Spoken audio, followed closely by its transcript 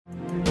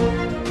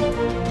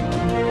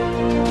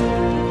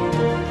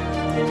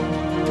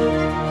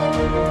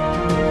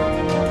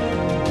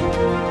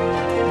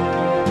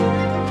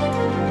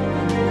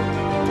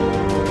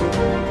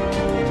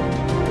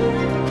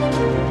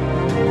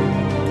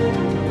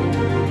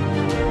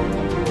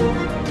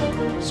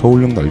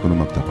서울역 낡은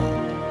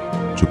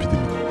음악다방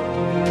조피디입니다.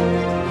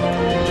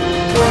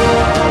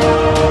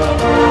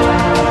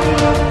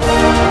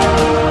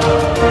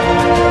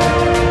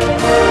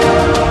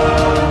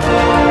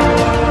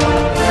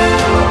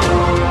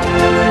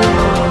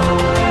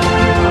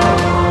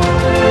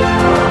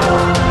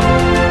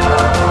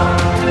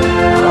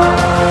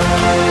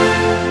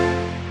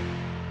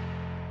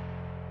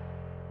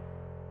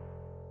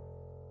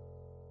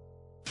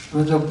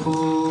 이번 작품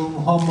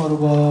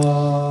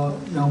호암마루바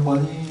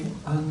양반이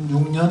한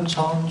 6년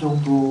전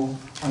정도,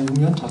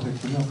 6년 더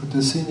됐군요.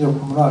 그때 쓰인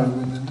작품으로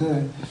알고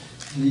있는데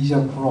이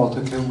작품을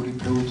어떻게 우리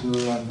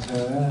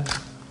배우들한테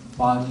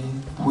많이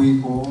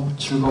보이고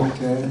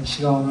즐겁게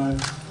시간을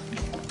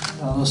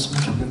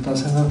나눴으면 좋겠다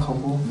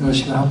생각하고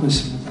열심히 하고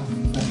있습니다.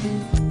 네.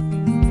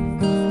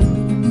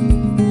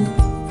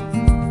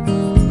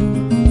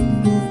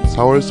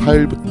 4월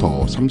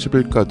 4일부터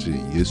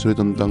 30일까지 예술의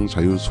전당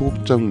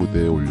자유소극장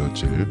무대에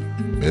올려질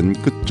맨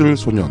끝줄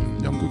소년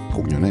연극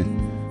공연에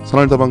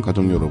산울다방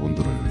가족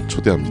여러분들을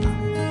초대합니다.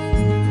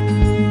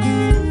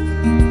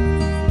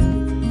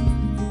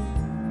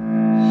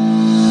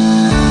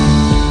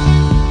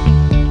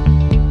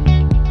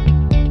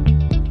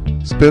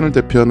 스페인을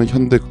대표하는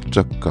현대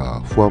극작가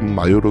후안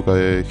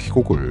마요르가의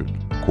희곡을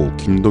고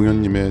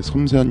김동현님의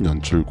섬세한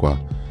연출과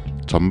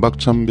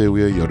전박찬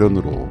배우의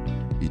열연으로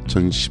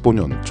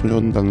 2015년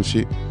초연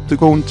당시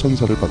뜨거운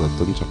찬사를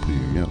받았던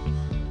작품이며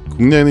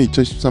국내에는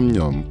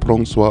 2013년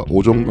프랑스와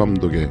오종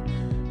감독의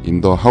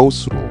인더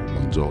하우스로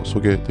먼저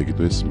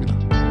소개되기도 했습니다.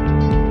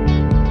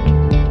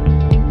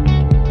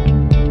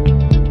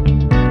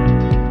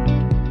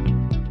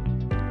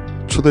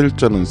 초대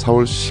일자는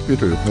 4월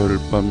 11일 화요일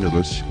밤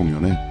 8시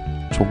공연에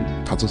총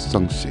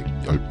 5쌍씩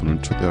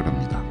 10분을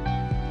초대하랍니다.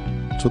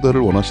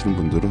 초대를 원하시는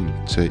분들은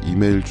제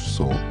이메일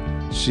주소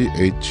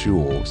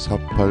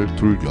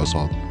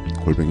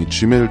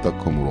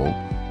cho4826@gmail.com으로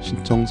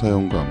신청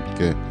사연과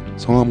함께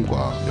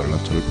성함과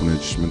연락처를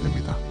보내주시면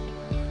됩니다.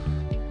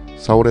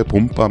 4월의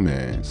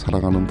봄밤에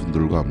사랑하는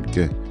분들과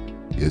함께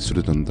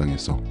예술의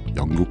전당에서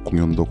연극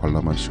공연도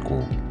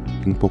관람하시고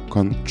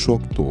행복한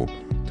추억도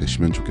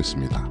되시면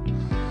좋겠습니다.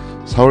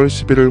 4월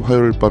 11일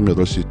화요일 밤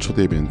 8시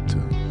초대 이벤트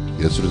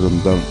예술의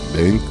전당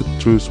메인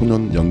끝줄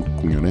소년 연극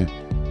공연에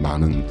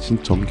많은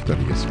신청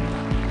기다리겠습니다.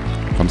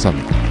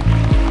 감사합니다.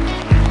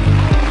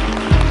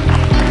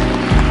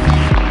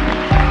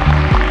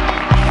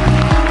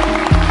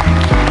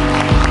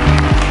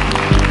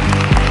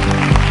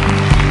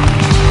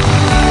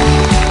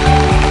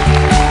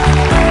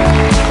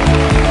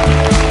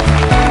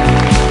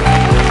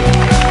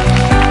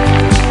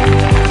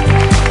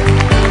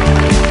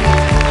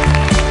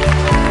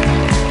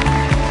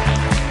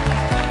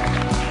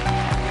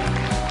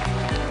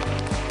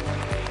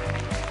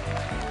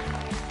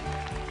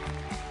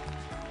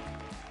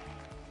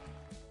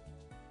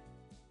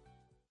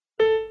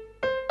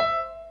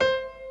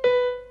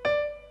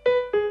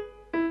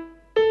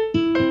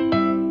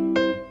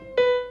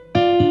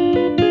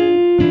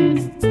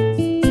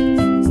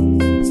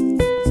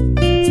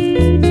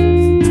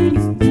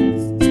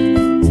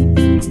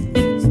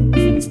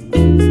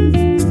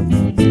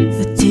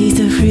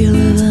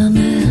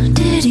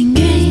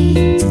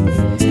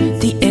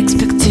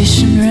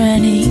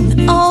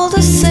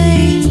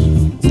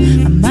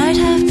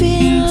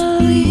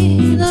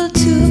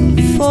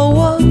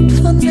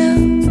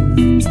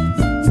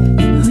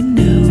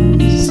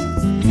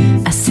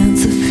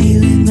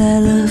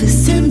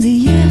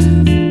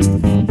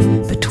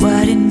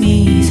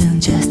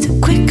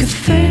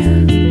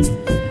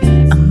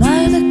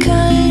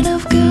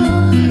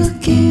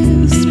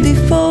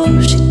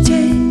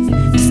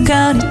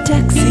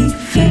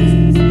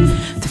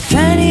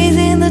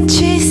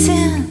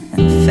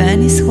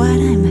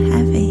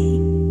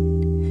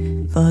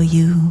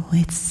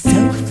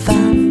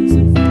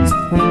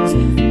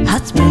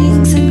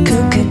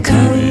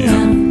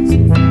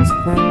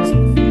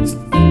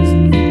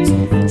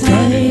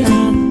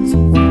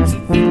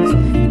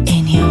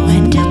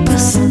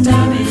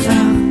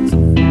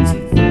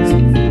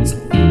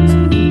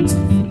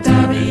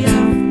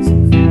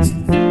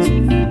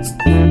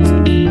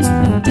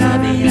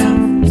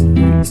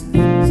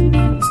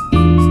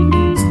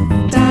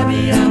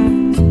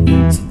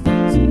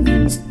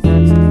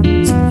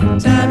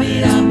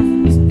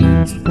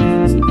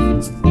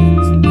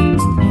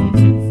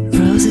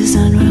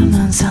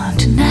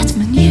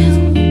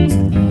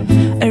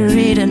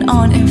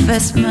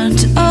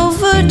 investment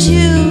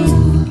overdue.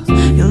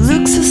 You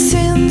look so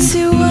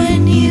sincere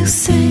when you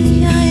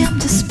say I am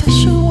the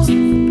special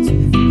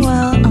one.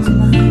 Well,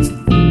 am I?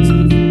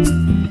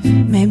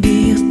 Maybe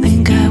you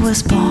think I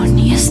was born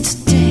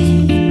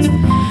yesterday,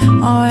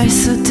 or I'm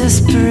so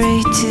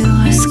desperate to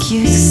ask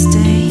you to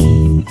stay.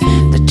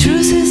 The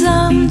truth is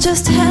I'm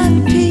just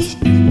happy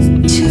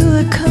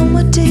to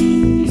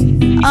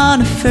accommodate on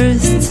the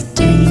first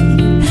day.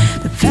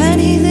 The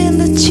pennies in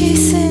the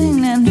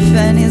chasing, and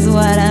fun is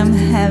what I'm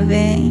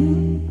having.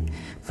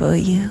 For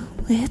you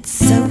it's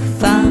so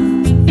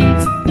fun.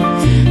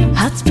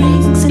 Hot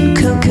springs and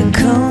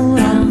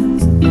Coca-Cola.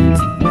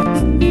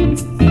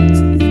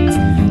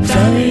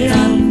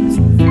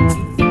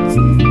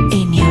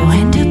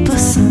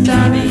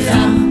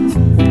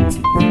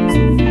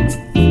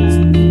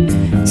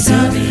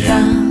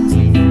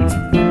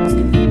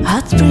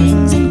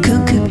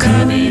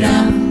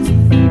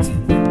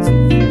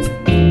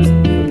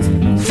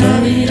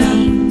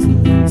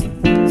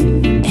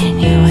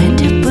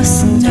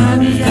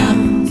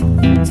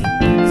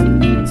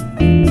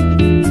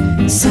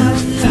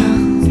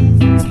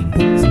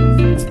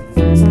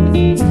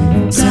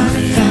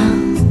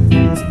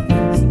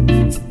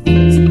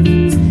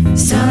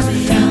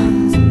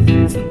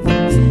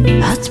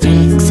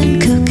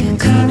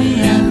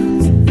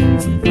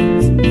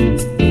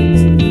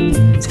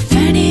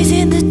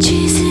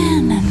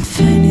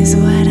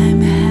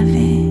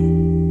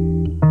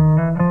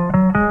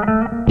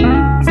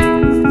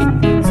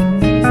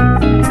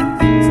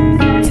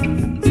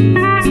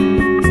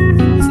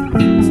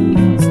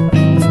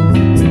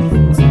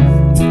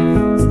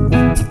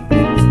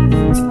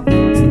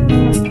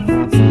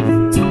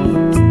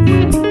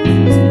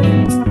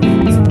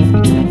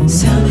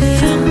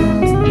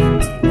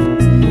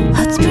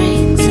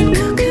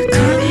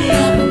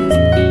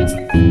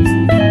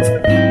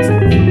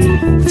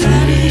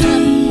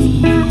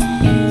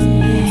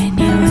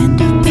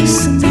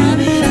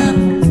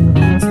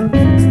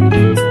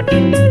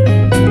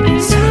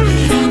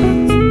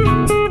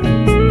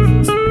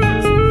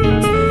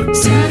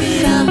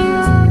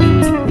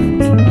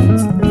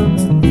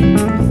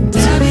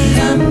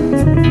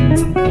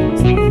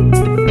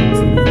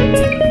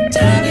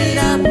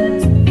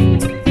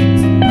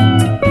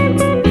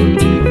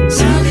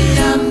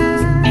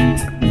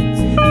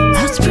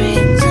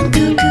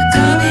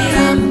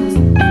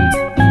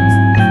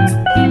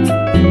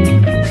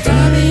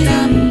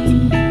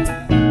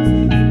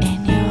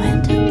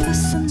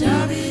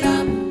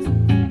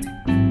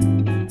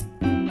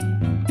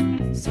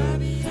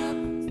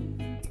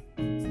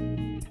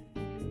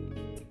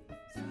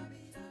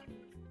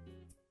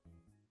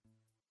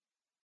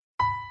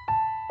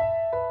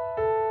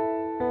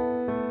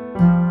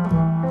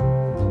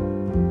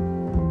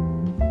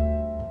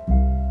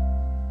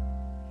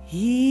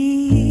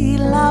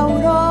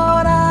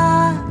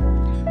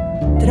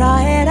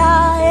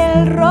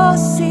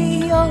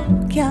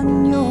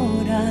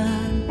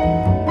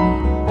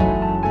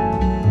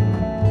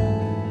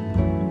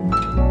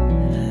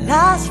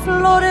 las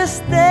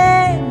flores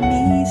de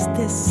mis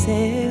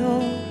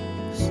deseos,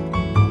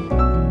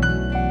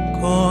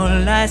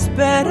 con la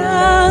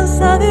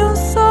esperanza de un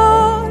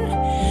sol,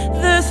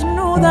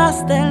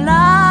 desnudas del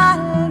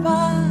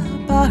alba,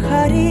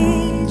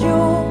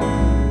 pajarillo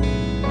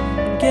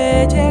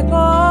que llegó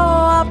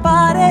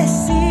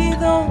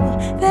aparecido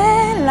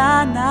de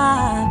la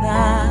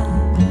nada,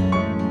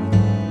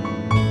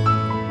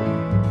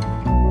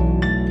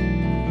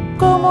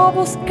 como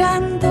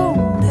buscando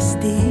un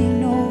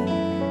destino,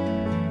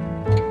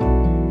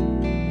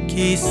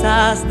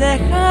 quizás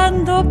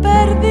dejando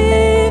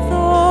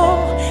perdido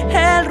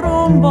el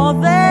rumbo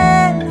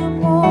del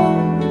amor,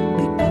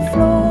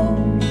 picaflor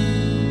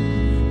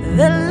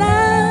de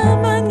la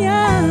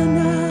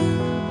mañana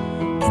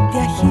que te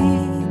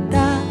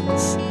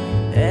agitas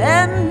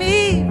en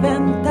mi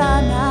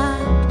ventana.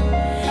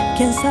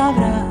 ¿Quién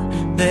sabrá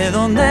de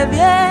dónde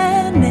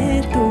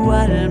viene tu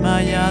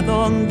alma y a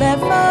dónde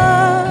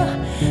va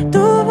tu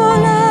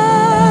volar?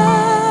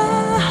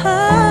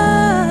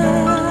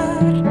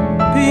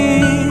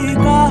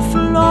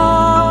 Picaflor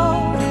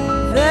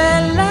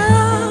de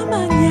la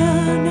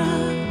mañana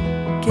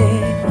que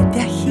te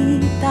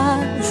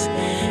agitas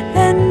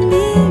en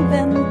mi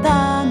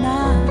ventana.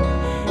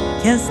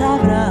 ¿Quién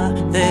sabrá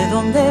de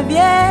dónde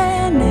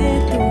viene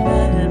tu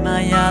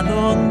alma y a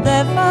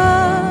dónde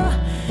va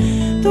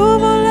tu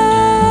volar?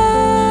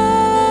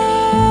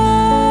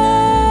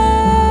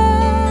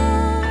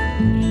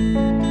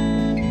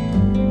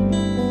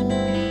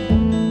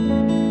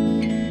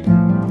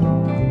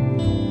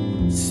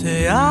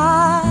 Se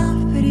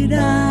abrirán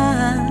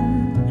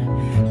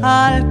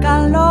al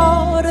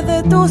calor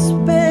de tus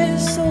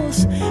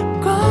besos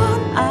con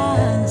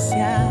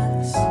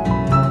ansias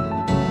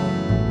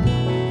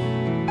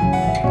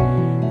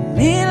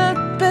mil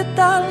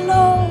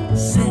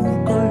pétalos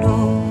en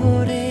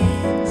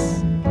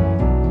colores,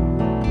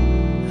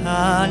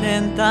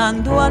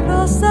 alentando a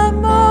los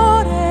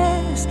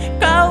amores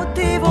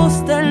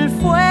cautivos del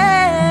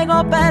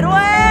fuego, pero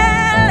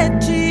el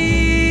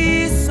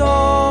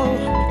hechizo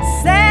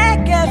se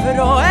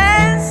quebró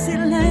en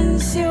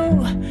silencio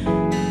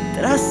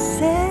tras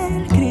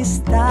el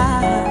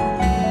cristal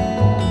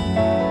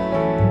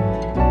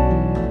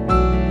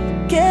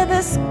que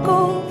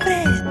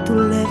descubre tu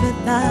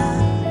levedad.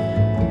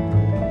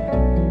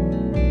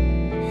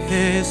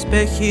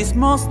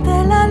 Espejismos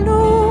de la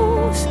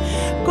luz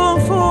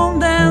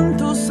confunden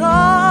tus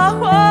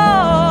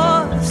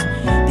ojos.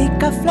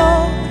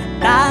 Picaflor,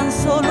 tan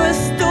solo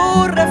es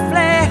tu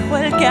reflejo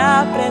el que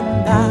ha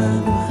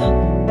prendado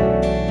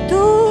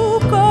tu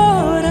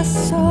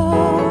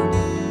corazón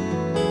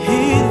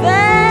y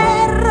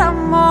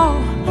derramó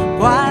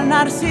cual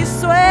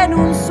narciso en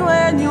un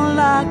sueño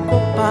la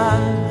copa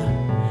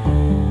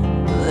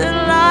de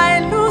la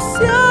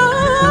ilusión.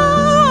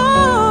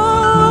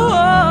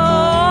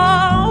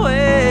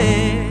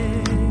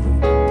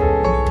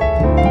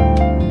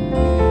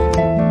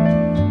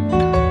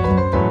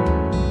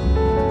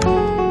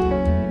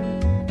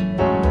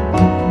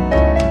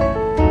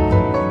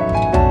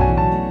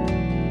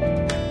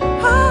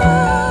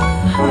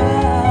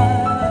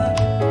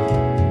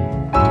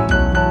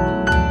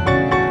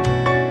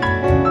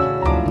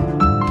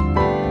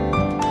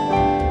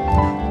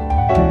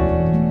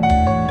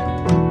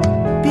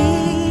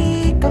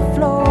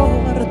 Picaflor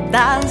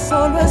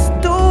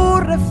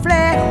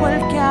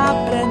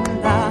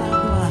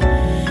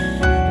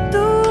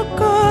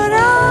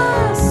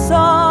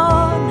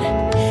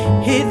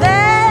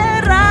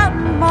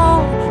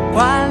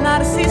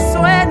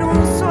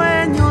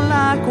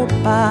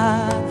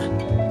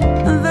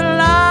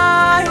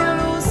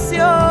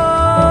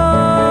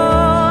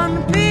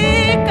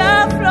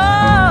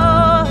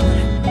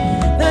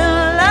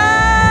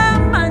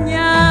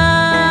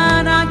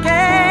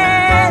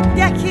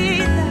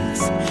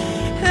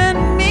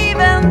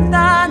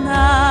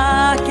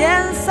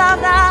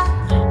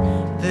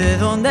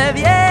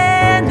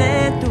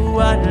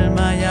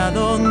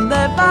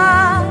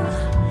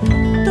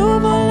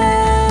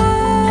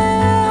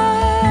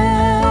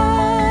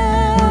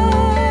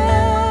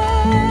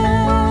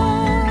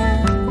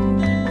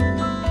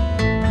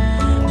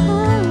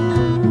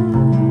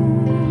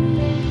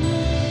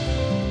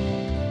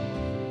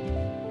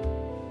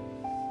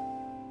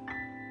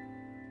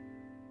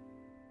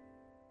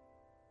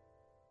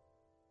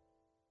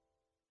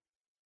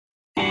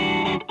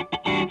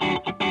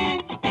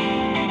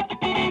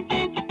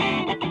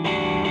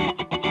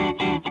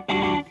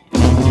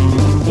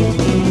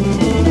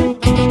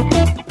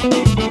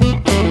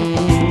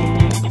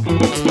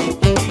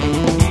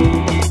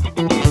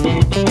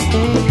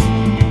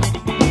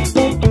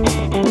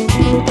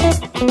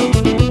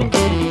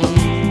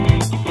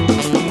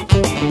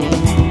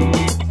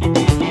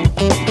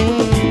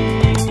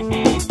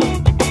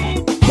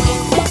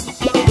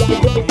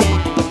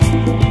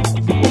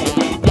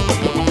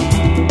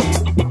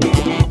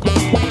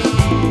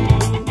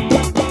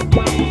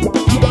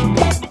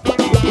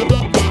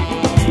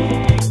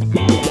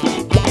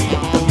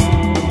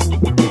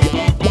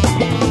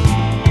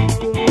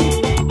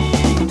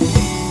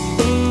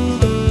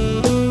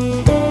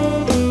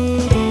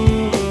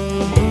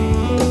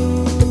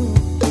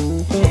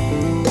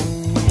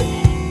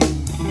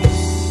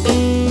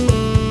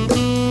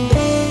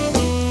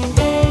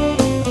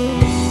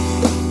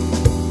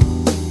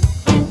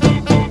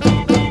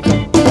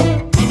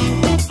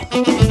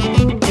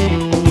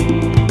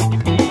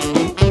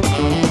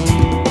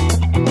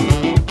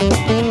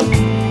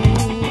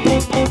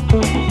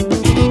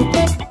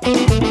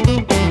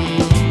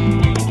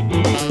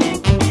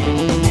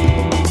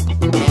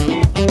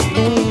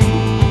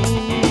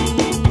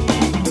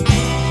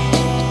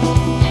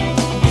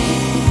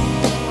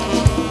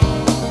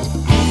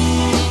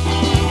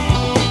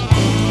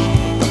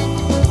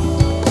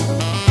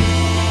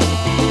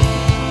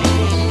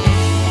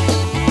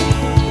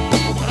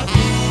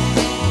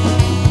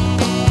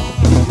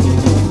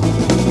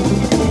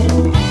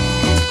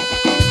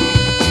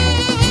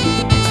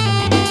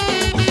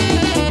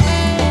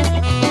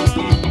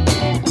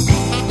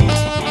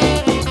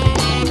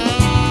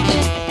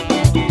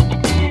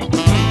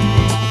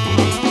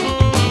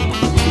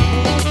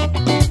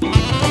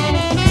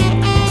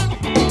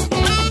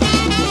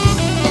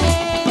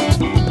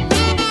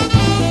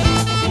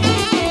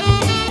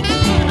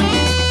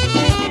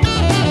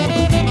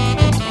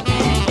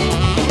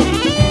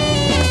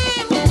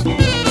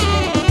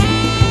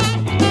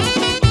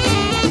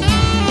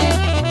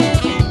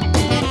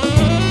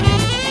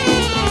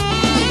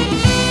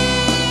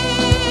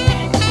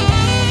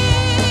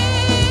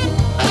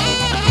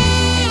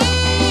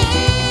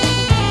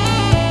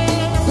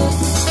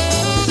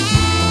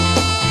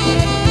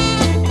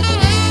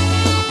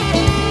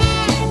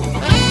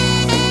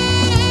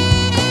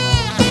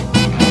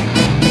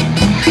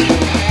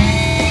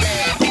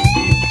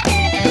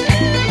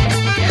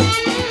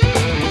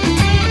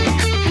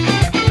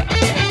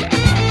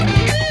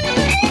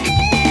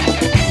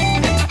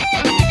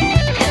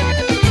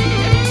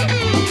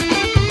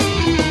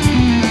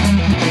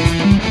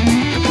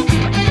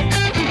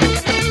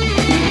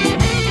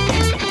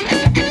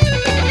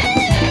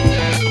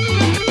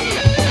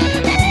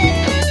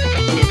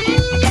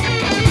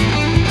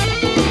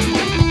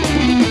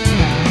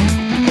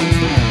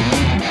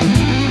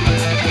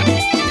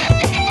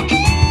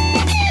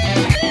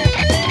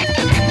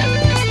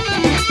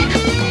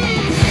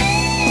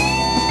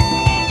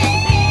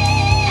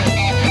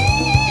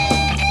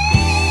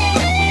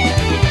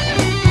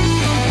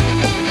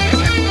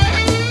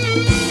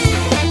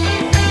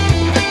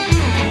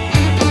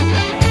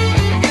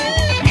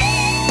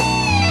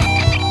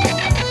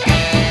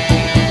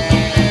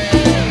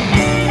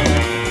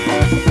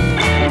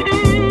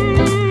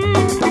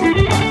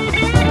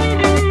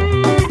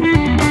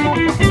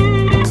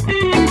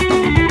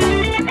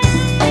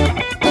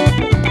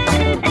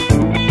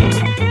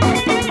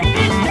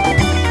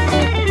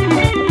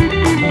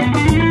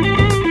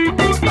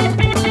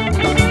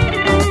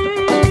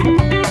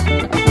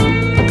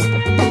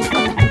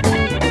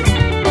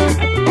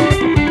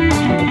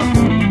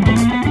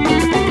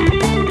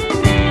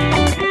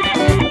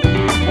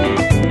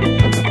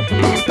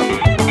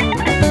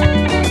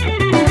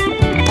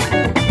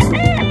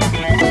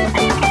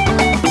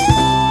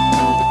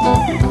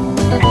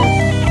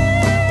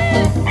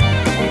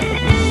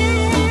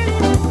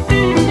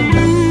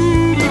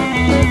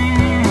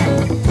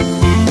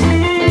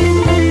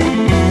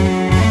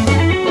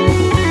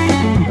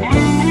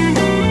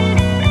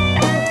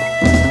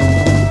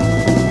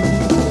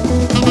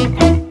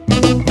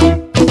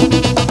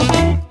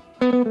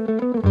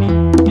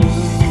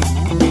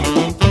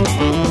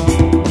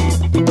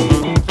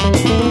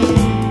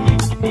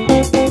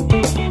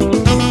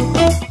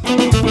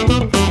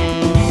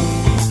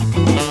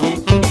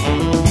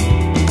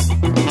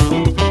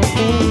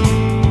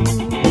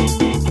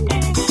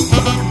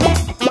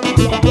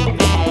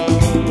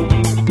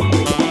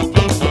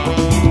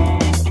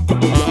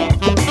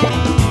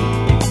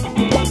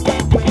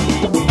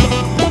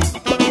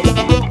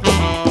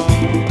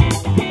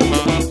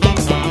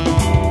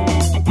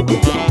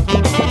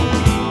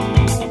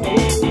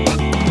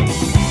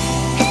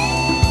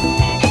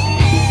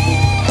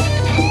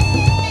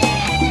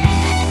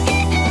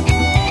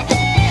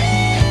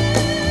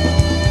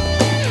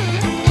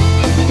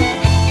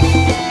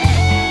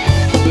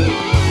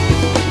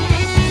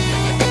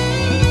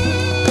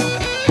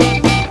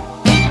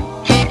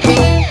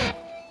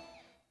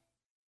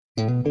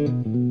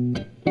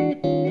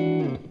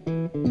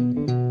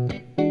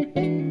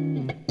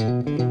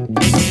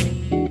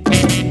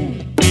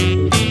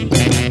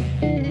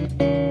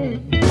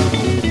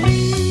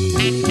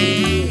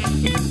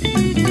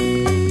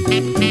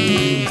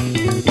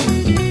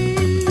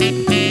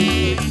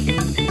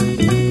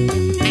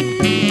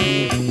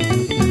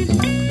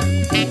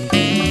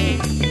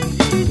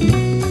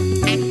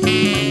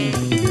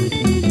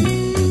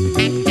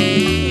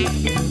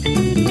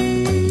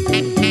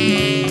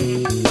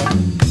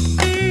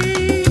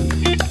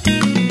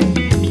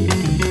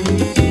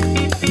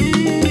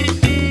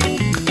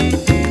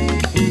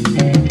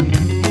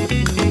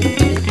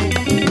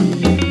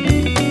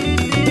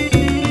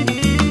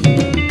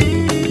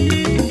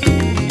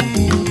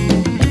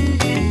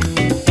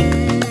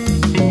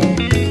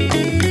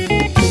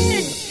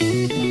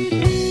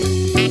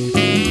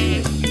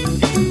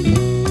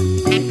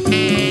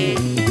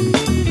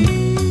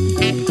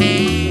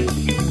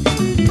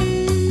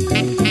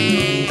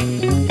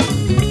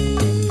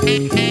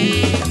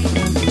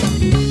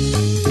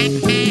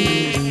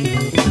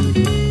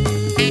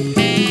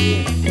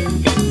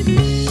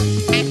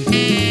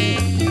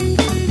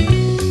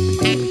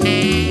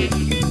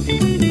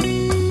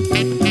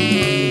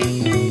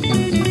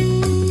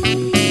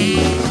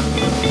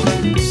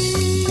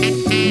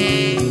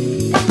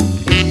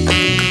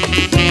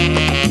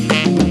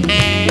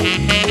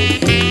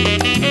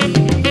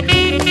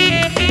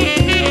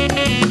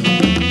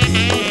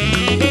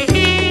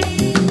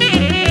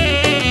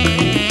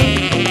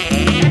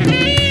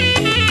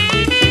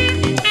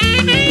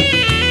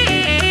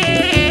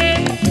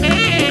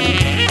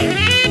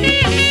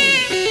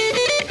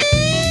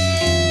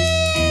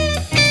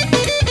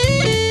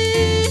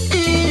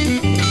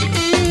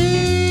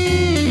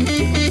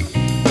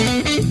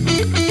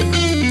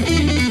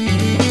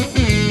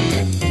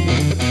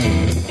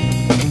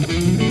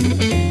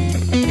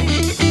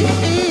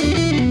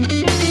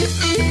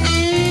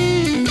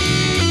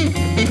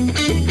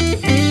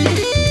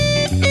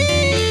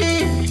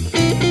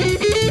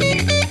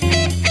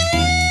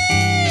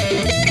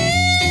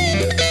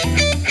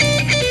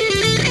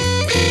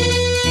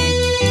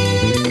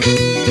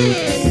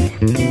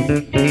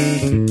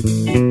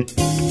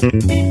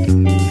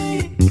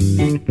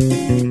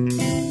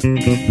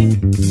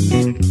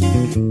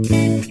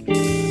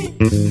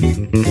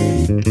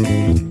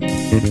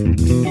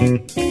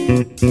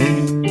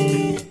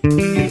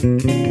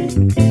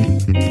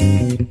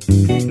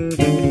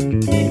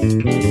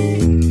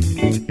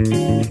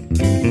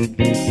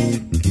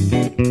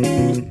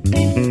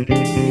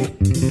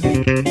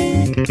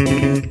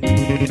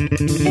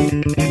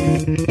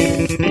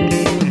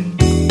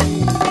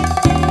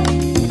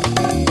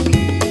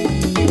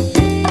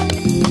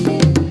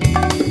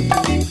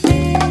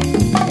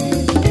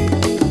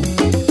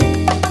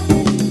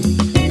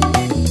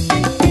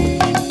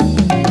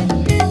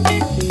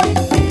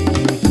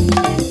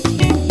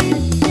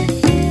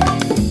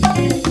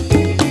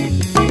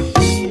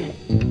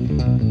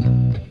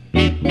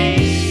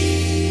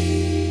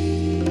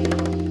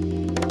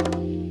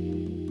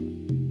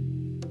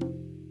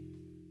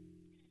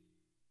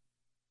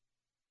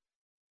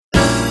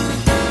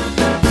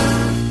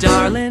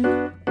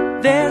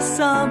There's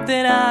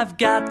something I've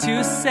got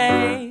to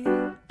say.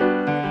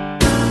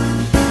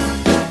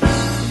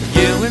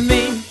 You and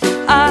me,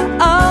 I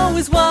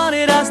always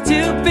wanted us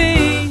to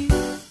be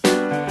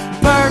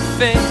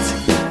perfect.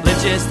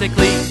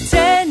 Logistically,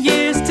 10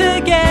 years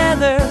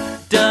together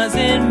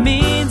doesn't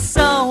mean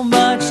so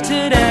much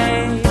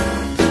today.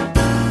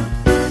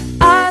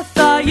 I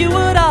thought you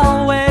would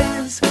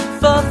always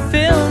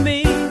fulfill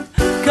me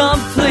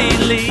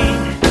completely.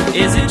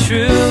 Is it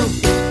true?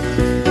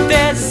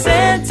 There's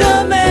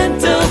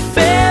sentimental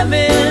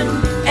famine,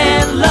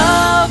 and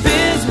love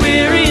is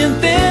weary and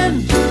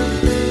thin.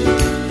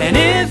 And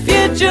if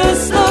you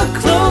just look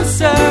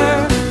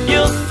closer,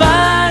 you'll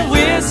find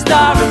we're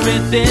starving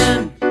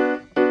within.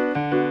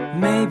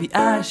 Maybe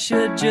I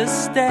should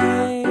just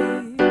stay.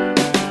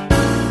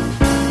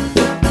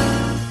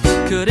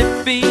 Could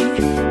it be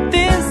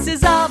this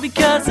is all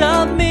because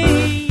of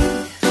me?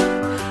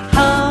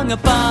 Hung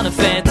upon a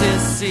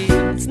fantasy,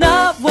 it's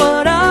not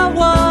what I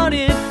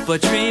wanted,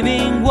 but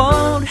dreaming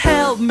won't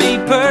help me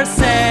per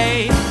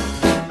se.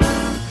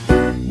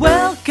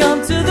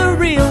 Welcome to the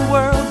real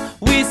world,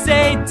 we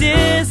say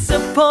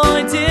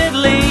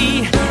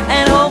disappointedly,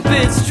 and hope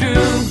it's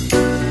true.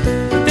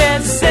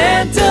 There's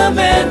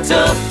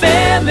sentimental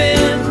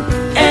famine,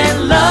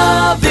 and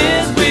love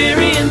is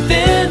weary and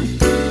thin.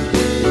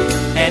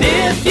 And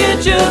if you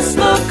just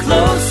look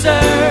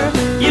closer,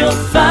 you'll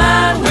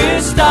find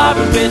we're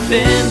starving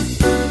within.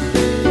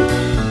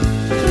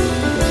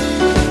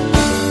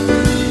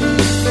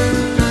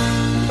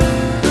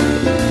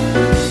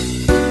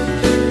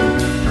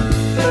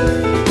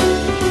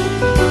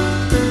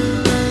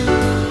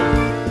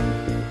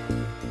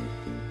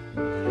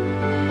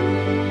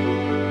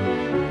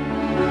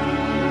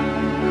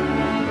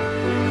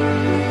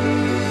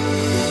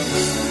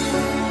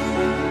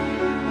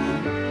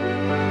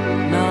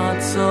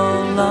 So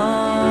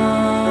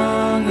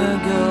long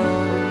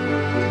ago,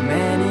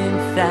 many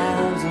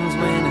thousands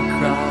went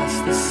across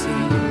the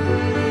sea,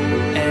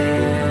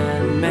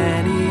 and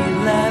many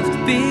left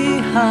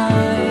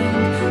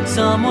behind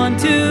someone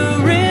to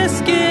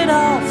risk it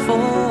all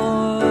for.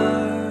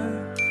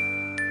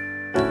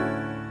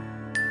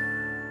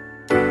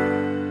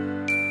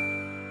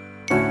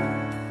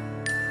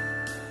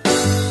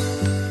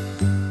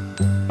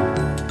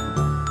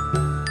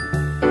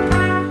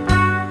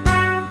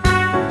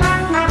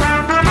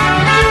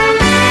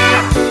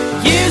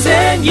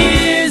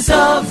 Years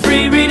of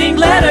rereading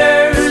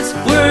letters,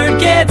 word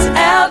gets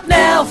out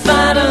now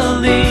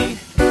finally.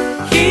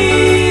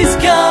 He's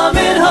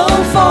coming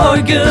home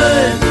for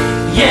good.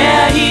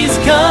 Yeah, he's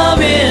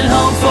coming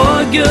home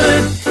for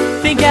good.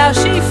 Think how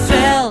she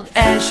felt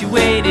as she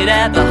waited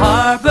at the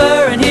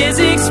harbor, and his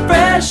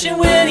expression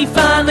when he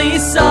finally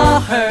saw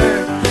her.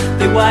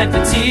 They wiped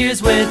the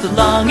tears with a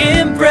long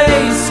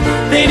embrace.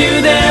 They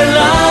knew their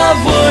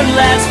love would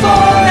last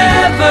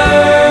forever.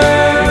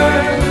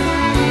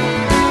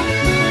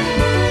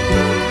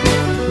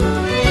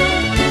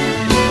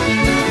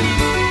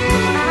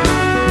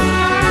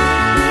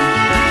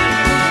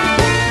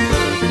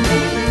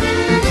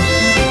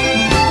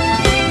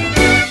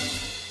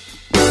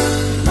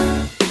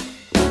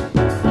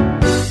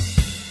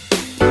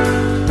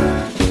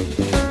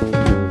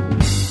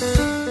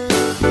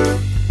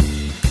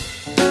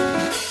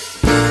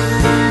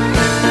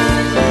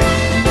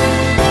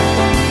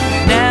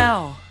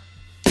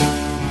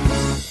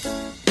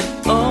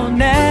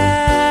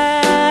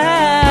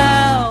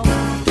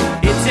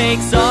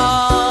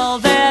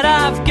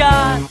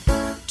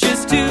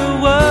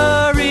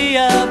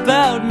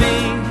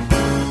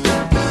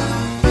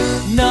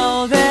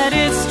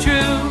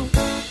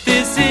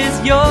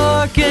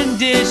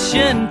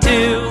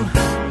 Too.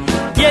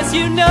 Yes,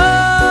 you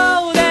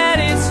know that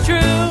it's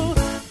true,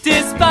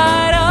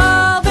 despite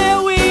all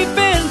that we've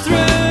been through.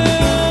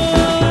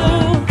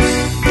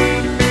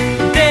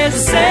 There's a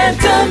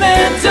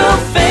sentimental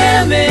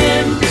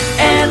famine,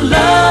 and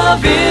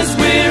love is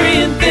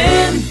weary and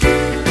thin.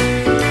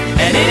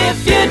 And if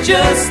you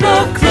just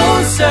look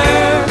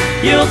closer,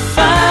 you'll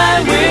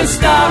find we're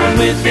starving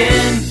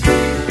within.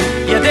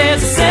 Yeah,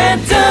 there's a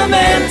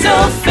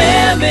sentimental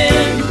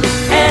famine,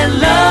 and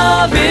love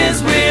love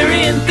is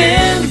weary and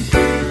thin.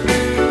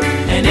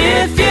 And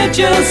if you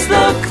just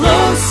look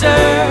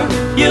closer,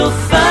 you'll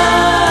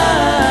find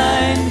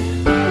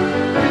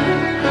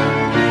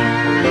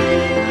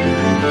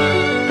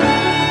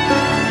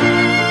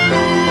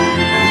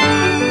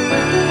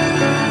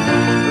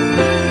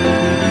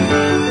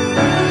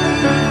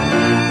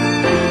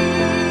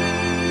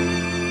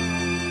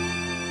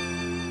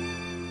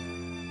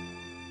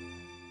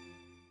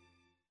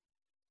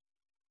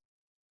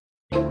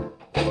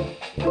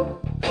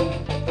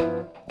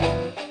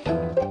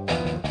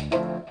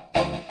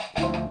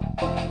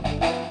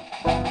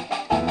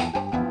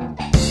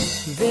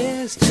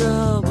there's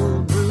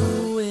trouble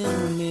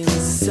brewing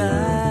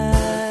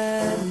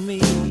inside me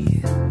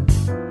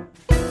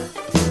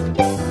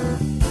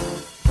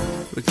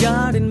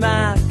regarding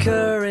my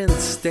current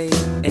state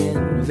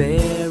and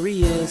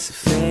various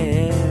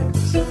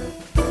affairs.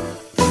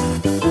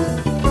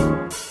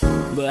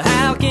 But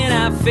how can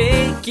I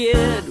fake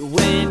it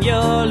when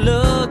you're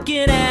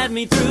looking at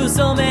me through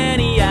so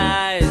many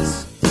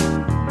eyes?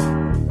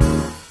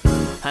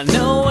 I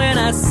know when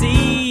I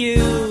see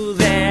you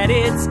that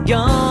it's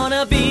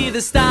gonna be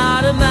the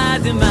start of my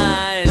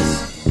demise.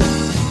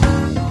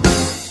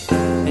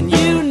 And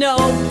you know,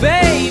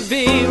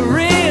 baby,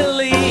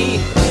 really,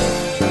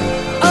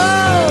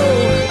 oh,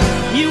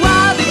 you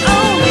are the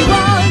only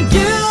one.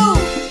 You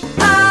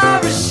are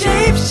a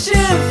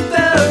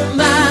shapeshifter,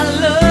 my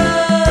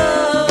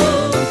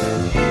love.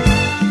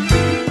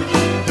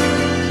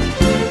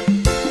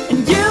 And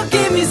you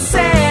keep me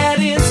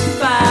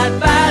satisfied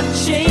by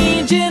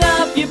changing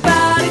up your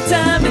body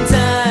time to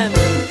time.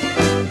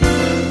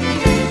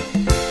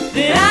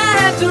 Then I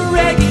have to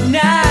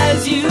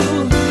recognize you.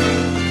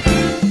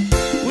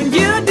 When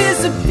you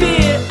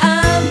disappear,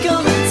 I'm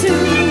coming to.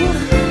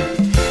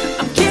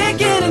 I'm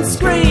kicking and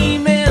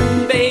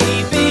screaming,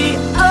 baby.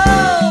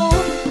 Oh,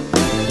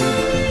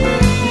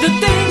 the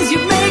things you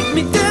make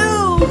me do.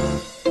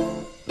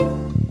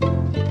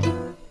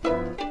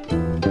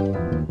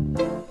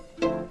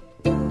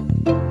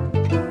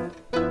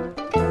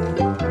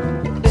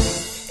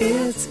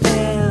 It's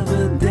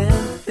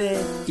evident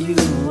that you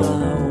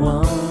are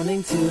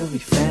wanting to be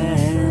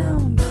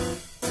found.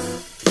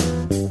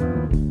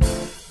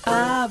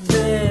 I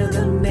bear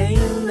the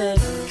name that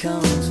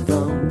comes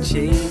from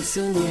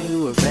chasing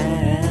you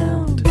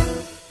around.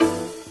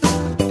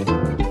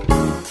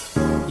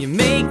 You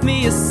make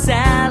me a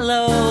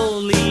sallow,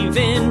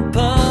 leaving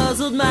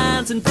puzzled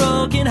minds and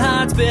broken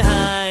hearts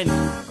behind.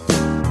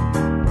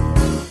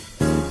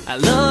 I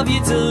love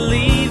you to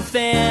leave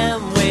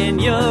them. When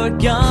you're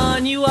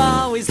gone, you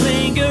always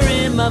linger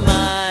in my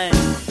mind.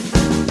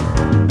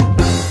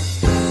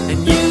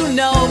 And you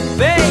know,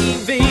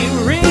 baby,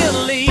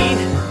 really,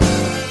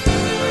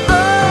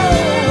 oh,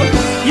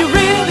 you're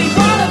really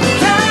one of a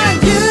kind.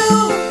 You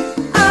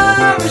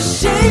are a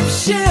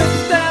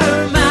shapeshifter,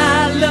 my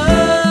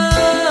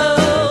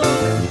love.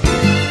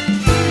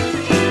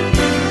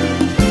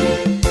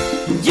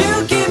 You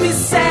keep me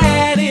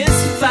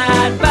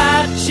satisfied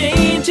by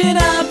changing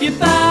up your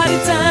body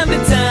time to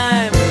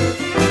time.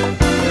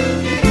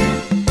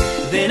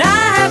 Then I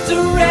have to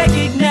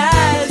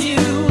recognize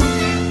you.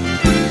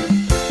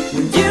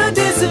 When you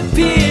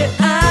disappear,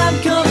 I'm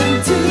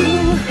coming to.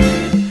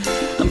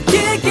 I'm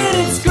kicking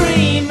and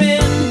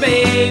screaming,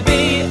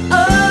 baby.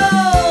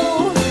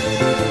 Oh,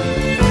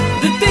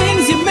 the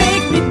things you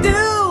make me do.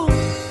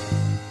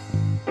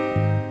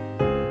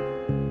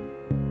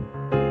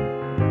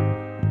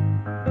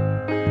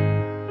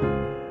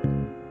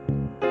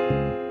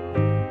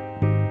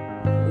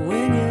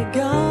 When you're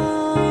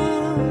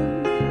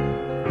gone,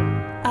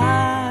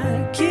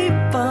 I keep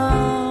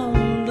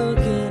on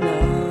looking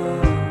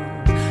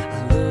up. I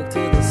look to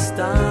the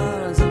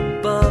stars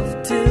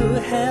above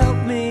to help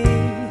me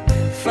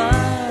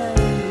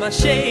find my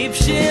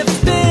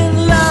shape-shifting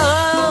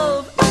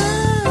love.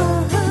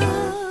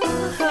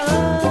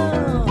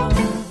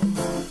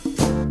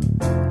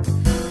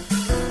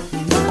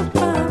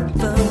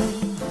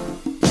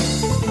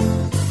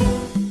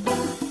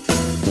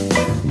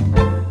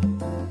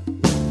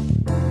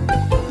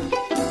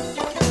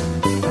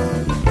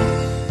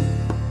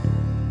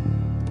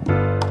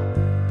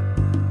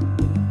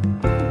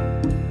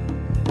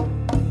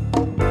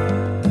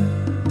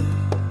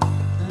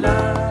 La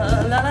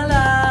la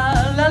la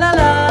la la la la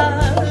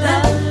la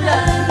la.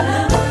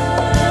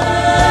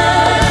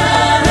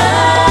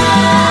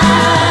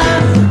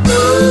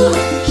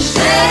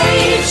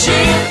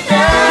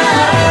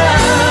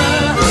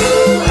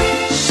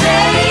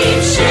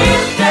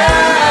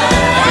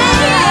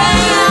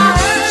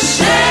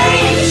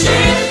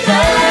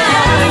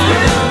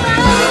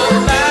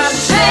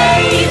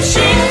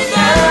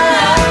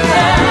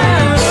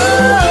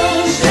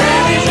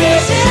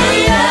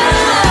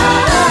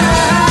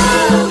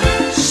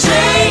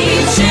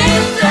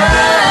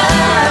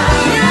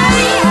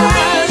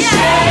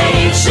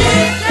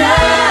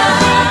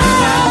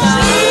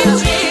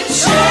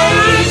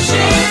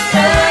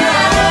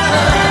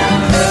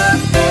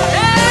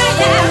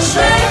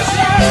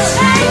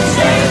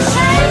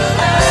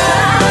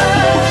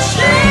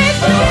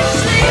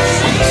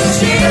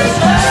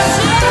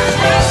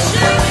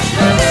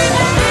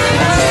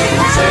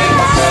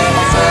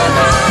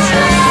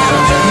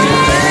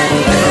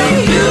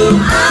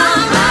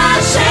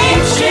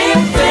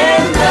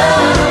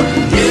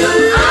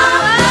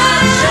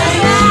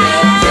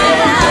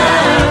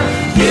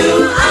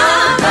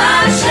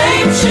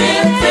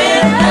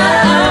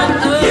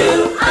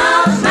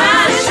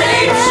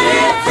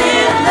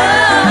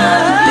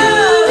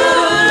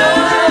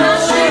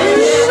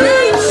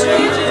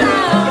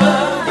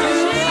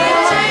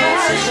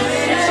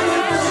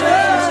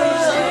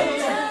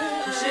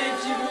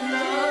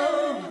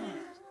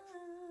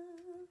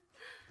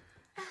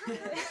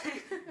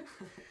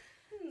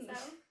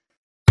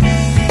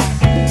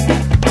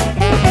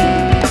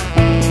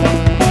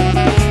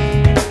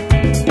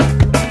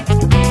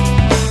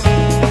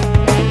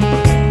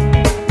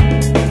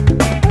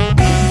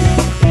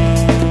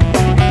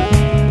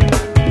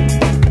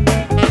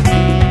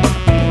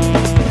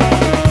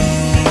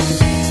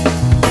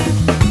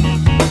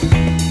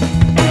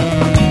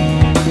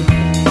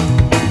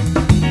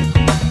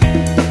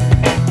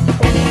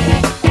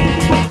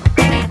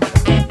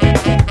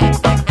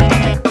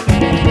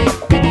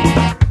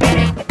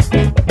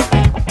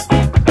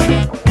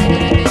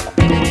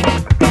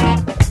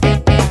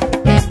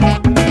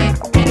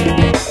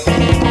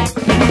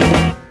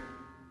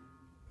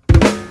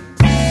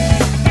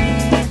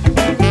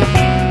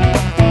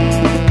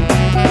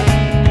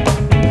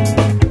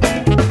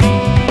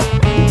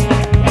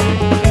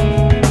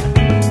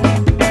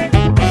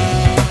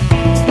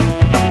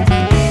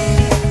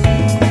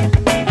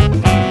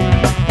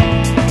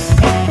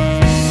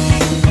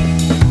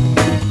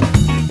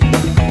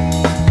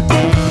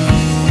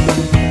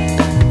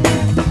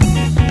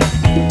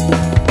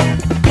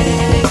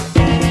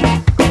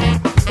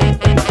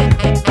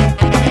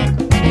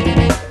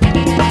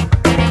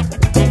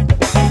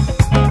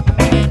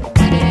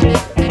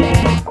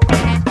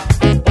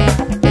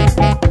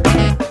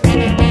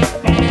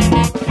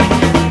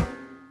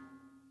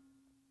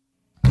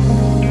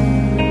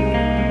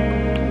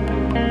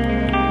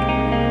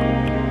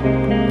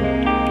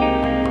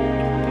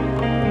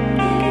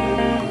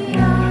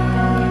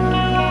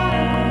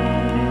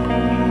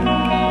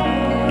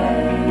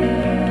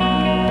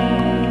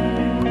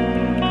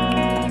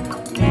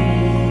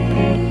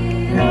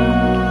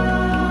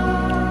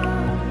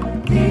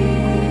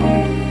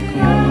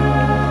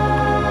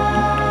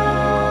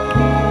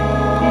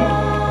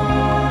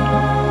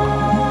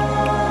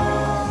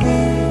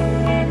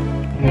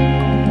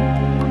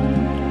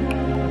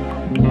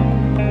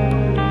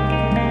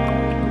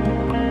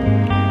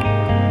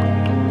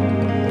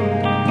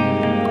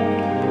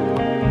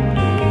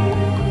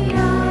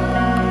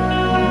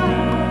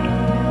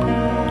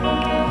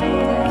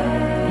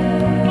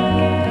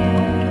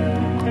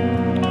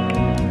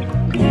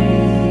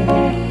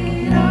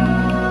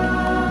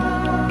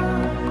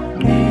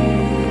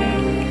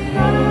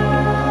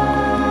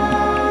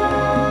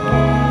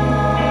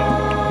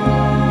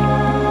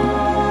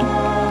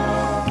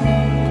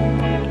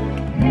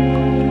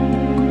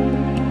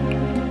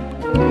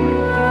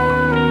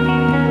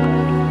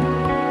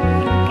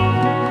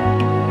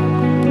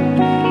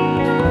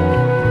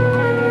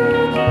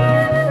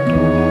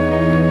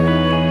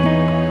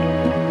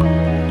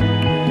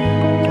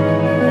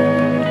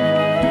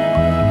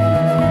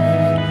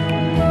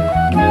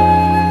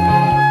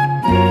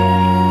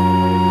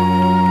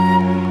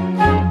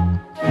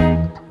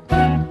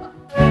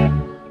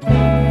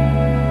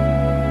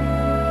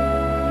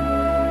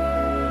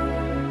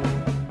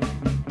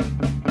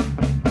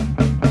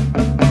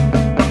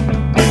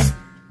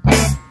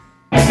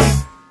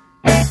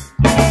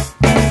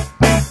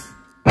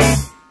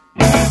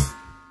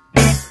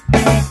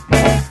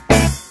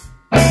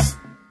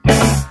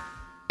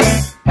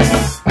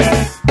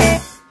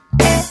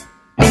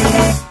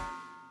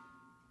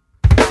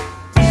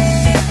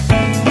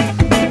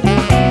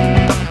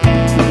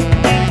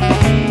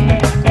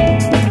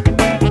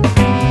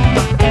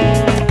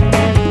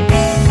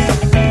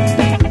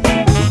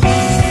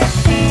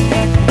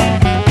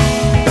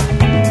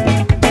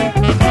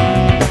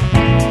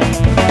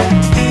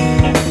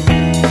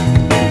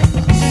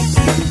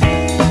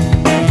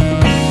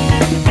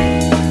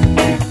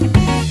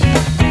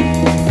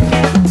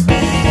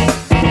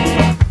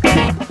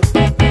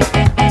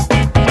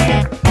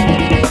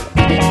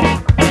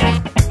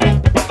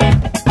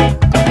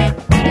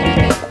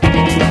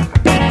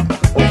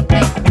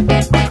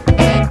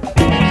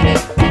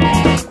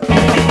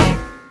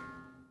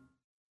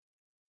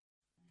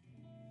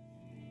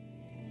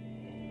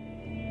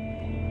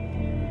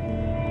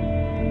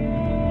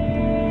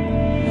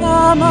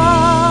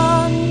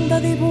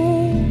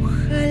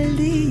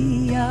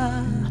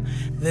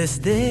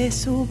 desde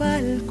su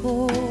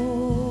balcón.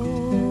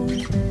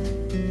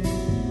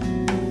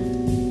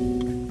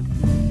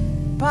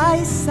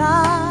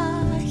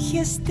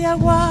 Paisajes de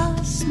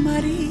aguas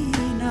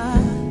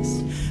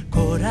marinas,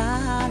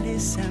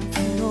 corales en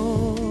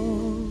flor,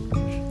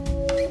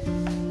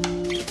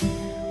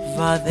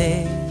 va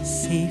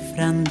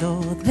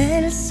descifrando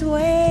del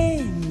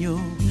sueño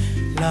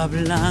la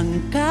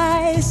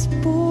blanca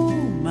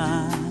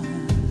espuma,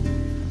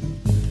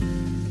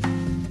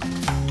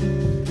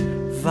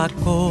 va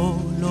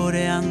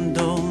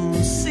coloreando un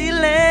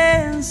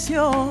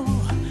silencio,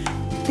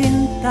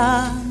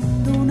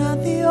 pintando un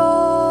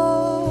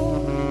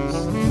adiós.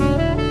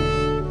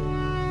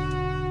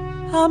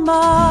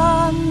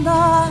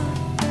 Amanda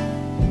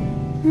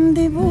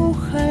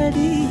dibuja el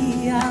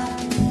día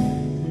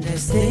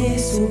desde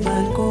su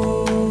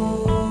balcón.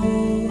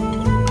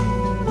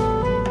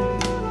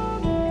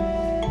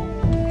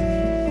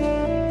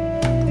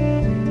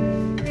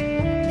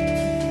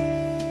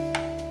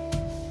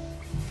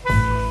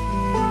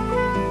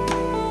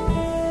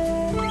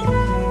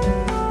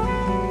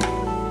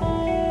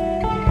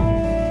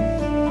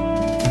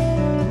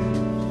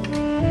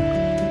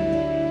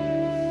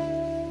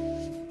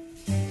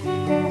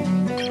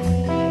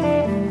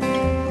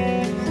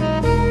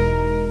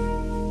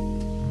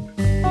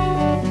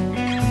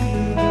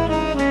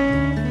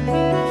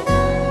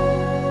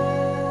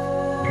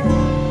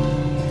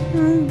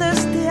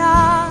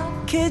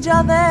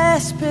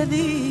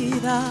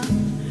 Despedida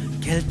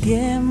que el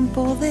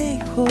tiempo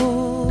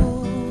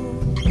dejó,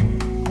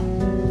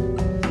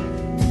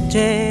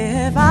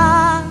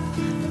 lleva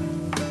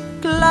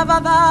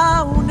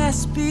clavada una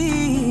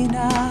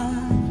espina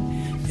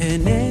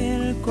en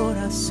el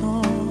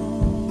corazón,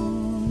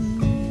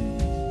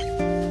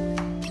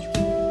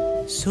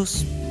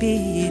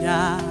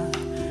 suspira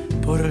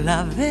por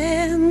la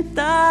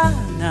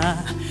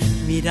ventana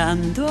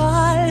mirando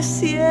al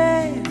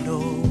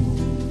cielo.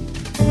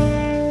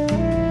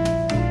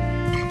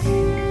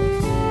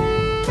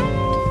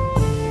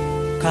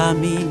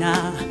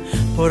 Camina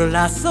por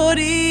las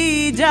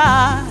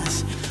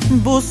orillas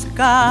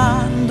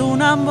buscando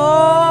un amor.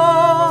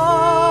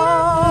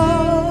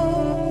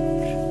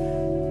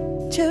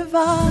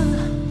 Lleva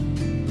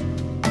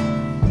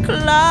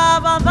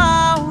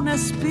clavada una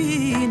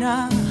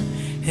espina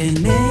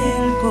en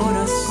el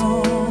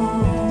corazón.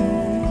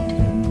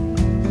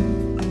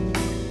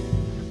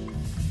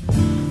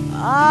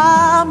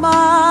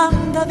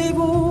 Amanda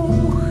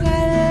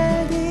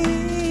dibuja el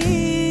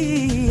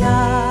día.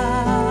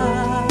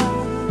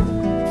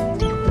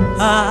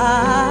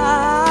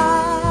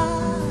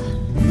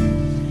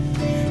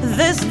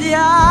 Desde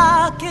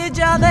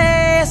aquella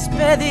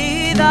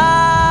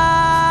despedida.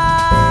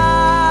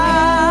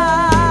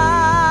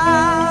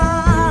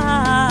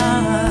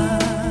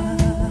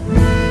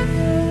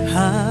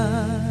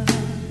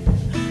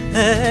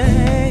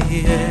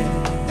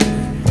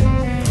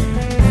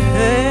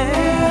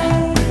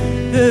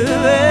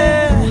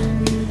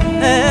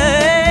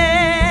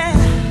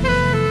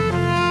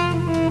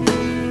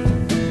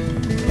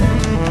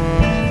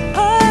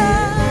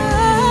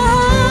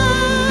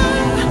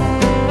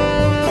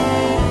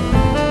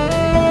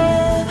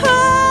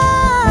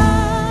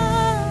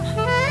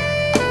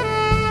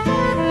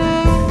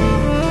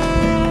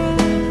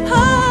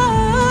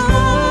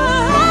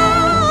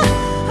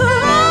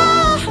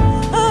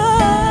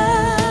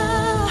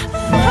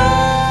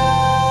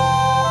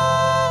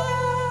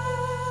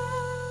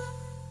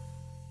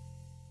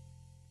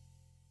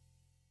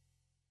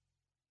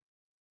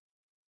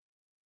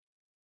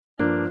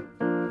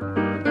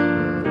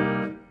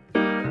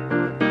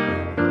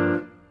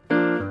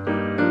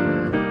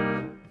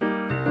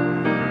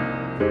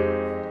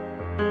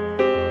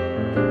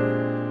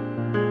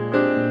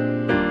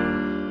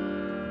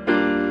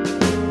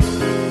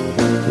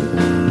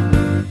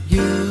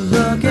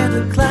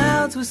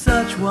 With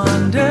such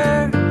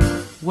wonder,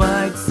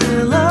 white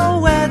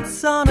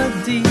silhouettes on a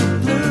deep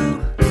blue.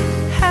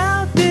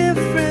 How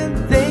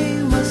different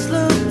they must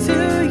look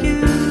to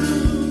you.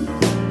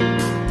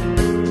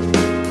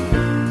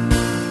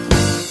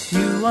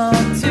 You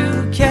want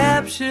to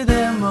capture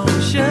their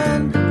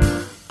motion.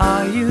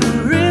 Are you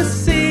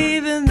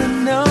receiving the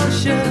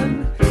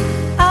notion?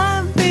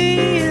 I'm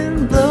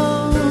being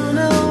blown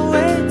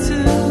away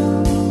too.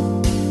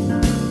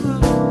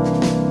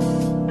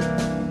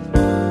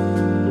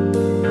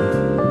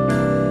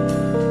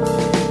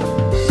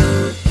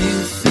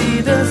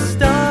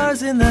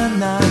 In the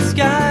night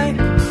sky,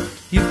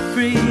 you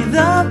breathe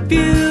a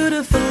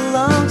beautiful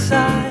long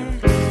sigh.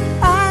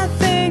 I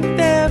think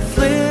they're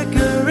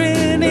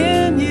flickering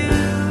in you.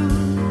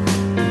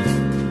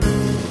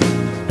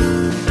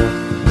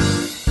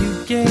 You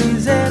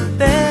gaze at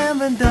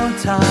them and don't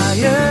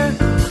tire.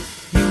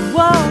 You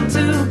want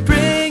to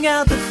bring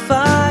out the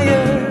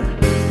fire.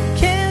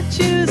 Can't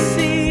you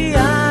see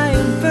I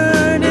am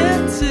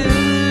burning too?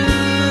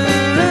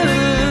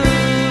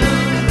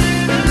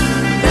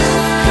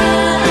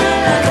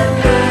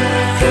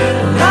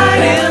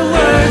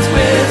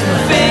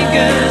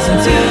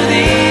 To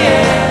the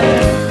air.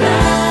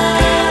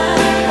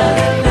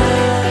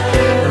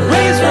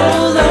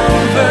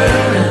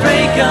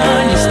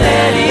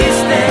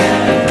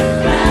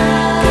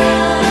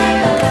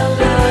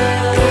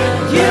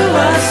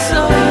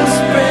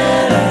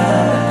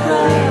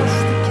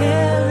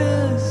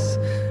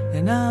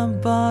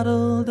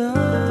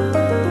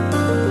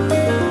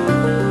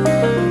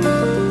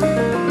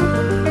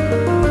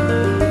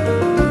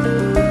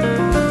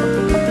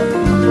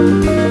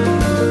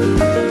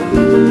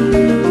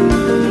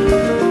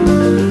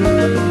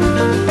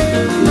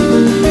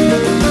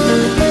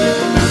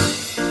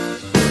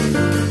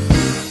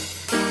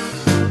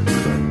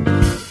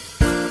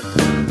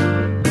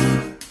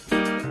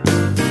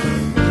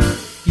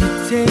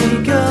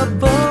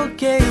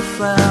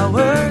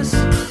 flowers.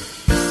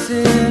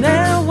 Sit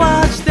and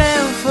watch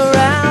them for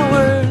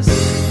hours.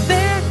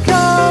 Their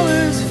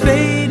colors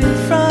fade in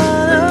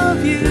front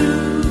of you.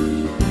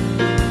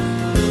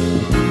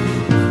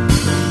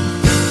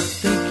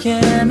 They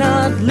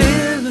cannot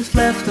live if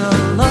left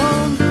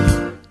alone.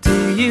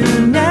 Do you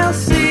now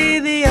see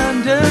the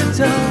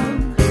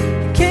undertone?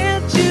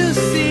 Can't you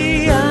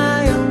see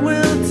I am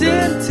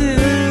wilted too?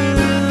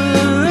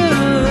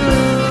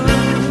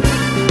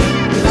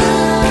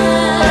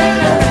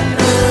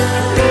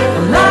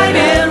 I'm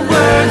lighting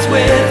words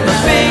with my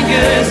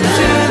fingers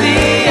into the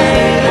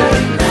air.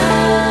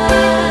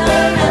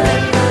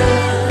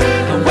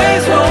 The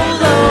waves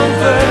roll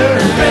over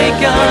and break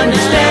on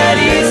your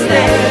steady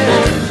stare.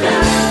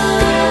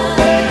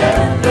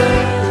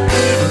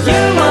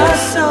 You are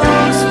so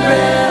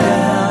spread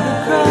out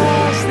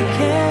across the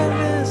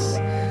canvas,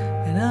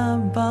 and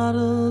I'm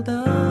bottled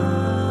up.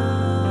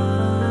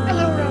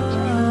 Hello,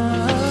 Roger.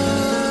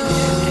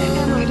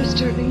 Am I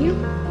disturbing you?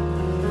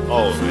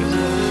 Always.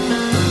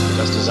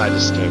 Just as I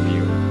disturb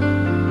you.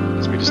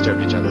 As we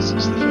disturbed each other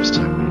since the first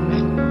time we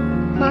met.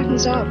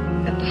 Martin's out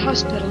at the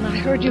hospital, and I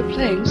heard you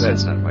playing. So.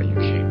 That's not why you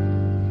came.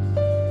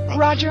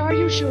 Roger, are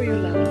you sure you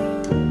love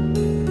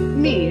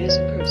me? Me as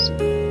a person.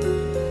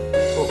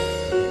 Oh,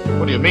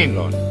 what do you mean,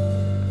 Lord?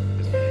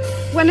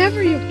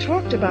 Whenever you've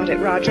talked about it,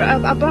 Roger,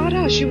 about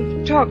us,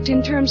 you've talked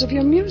in terms of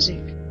your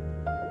music.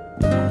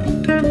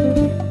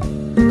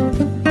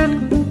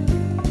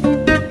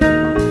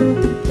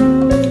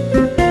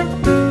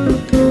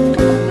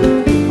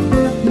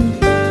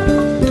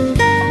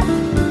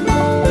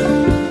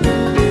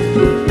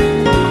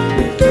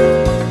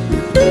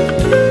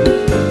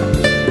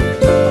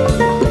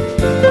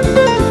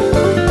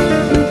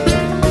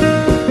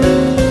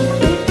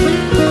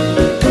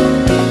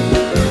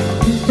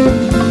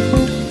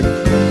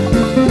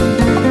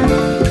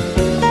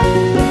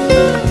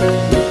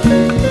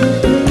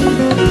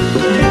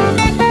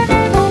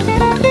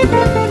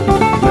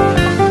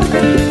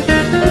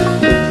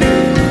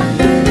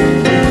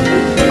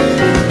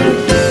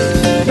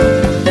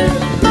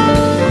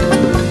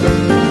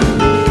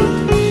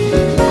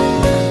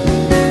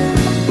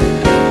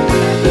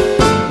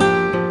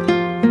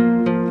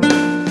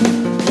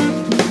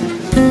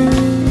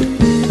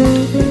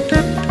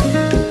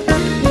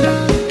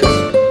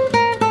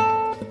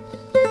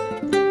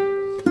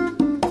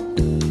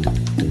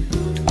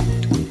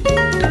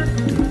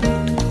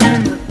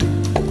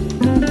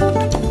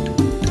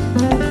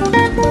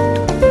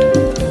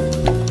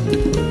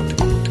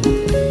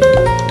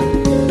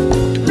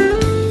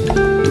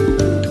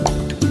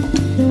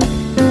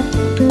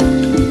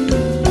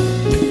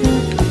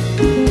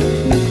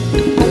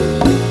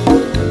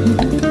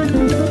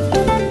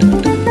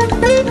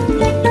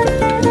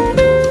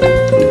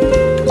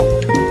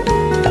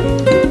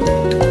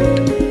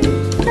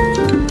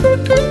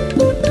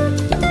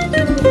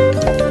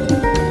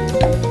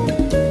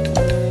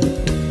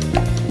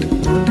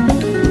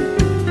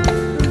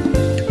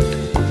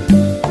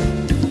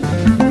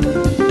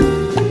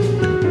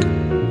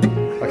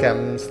 Okay,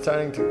 I'm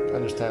starting to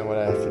understand what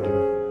I have to do.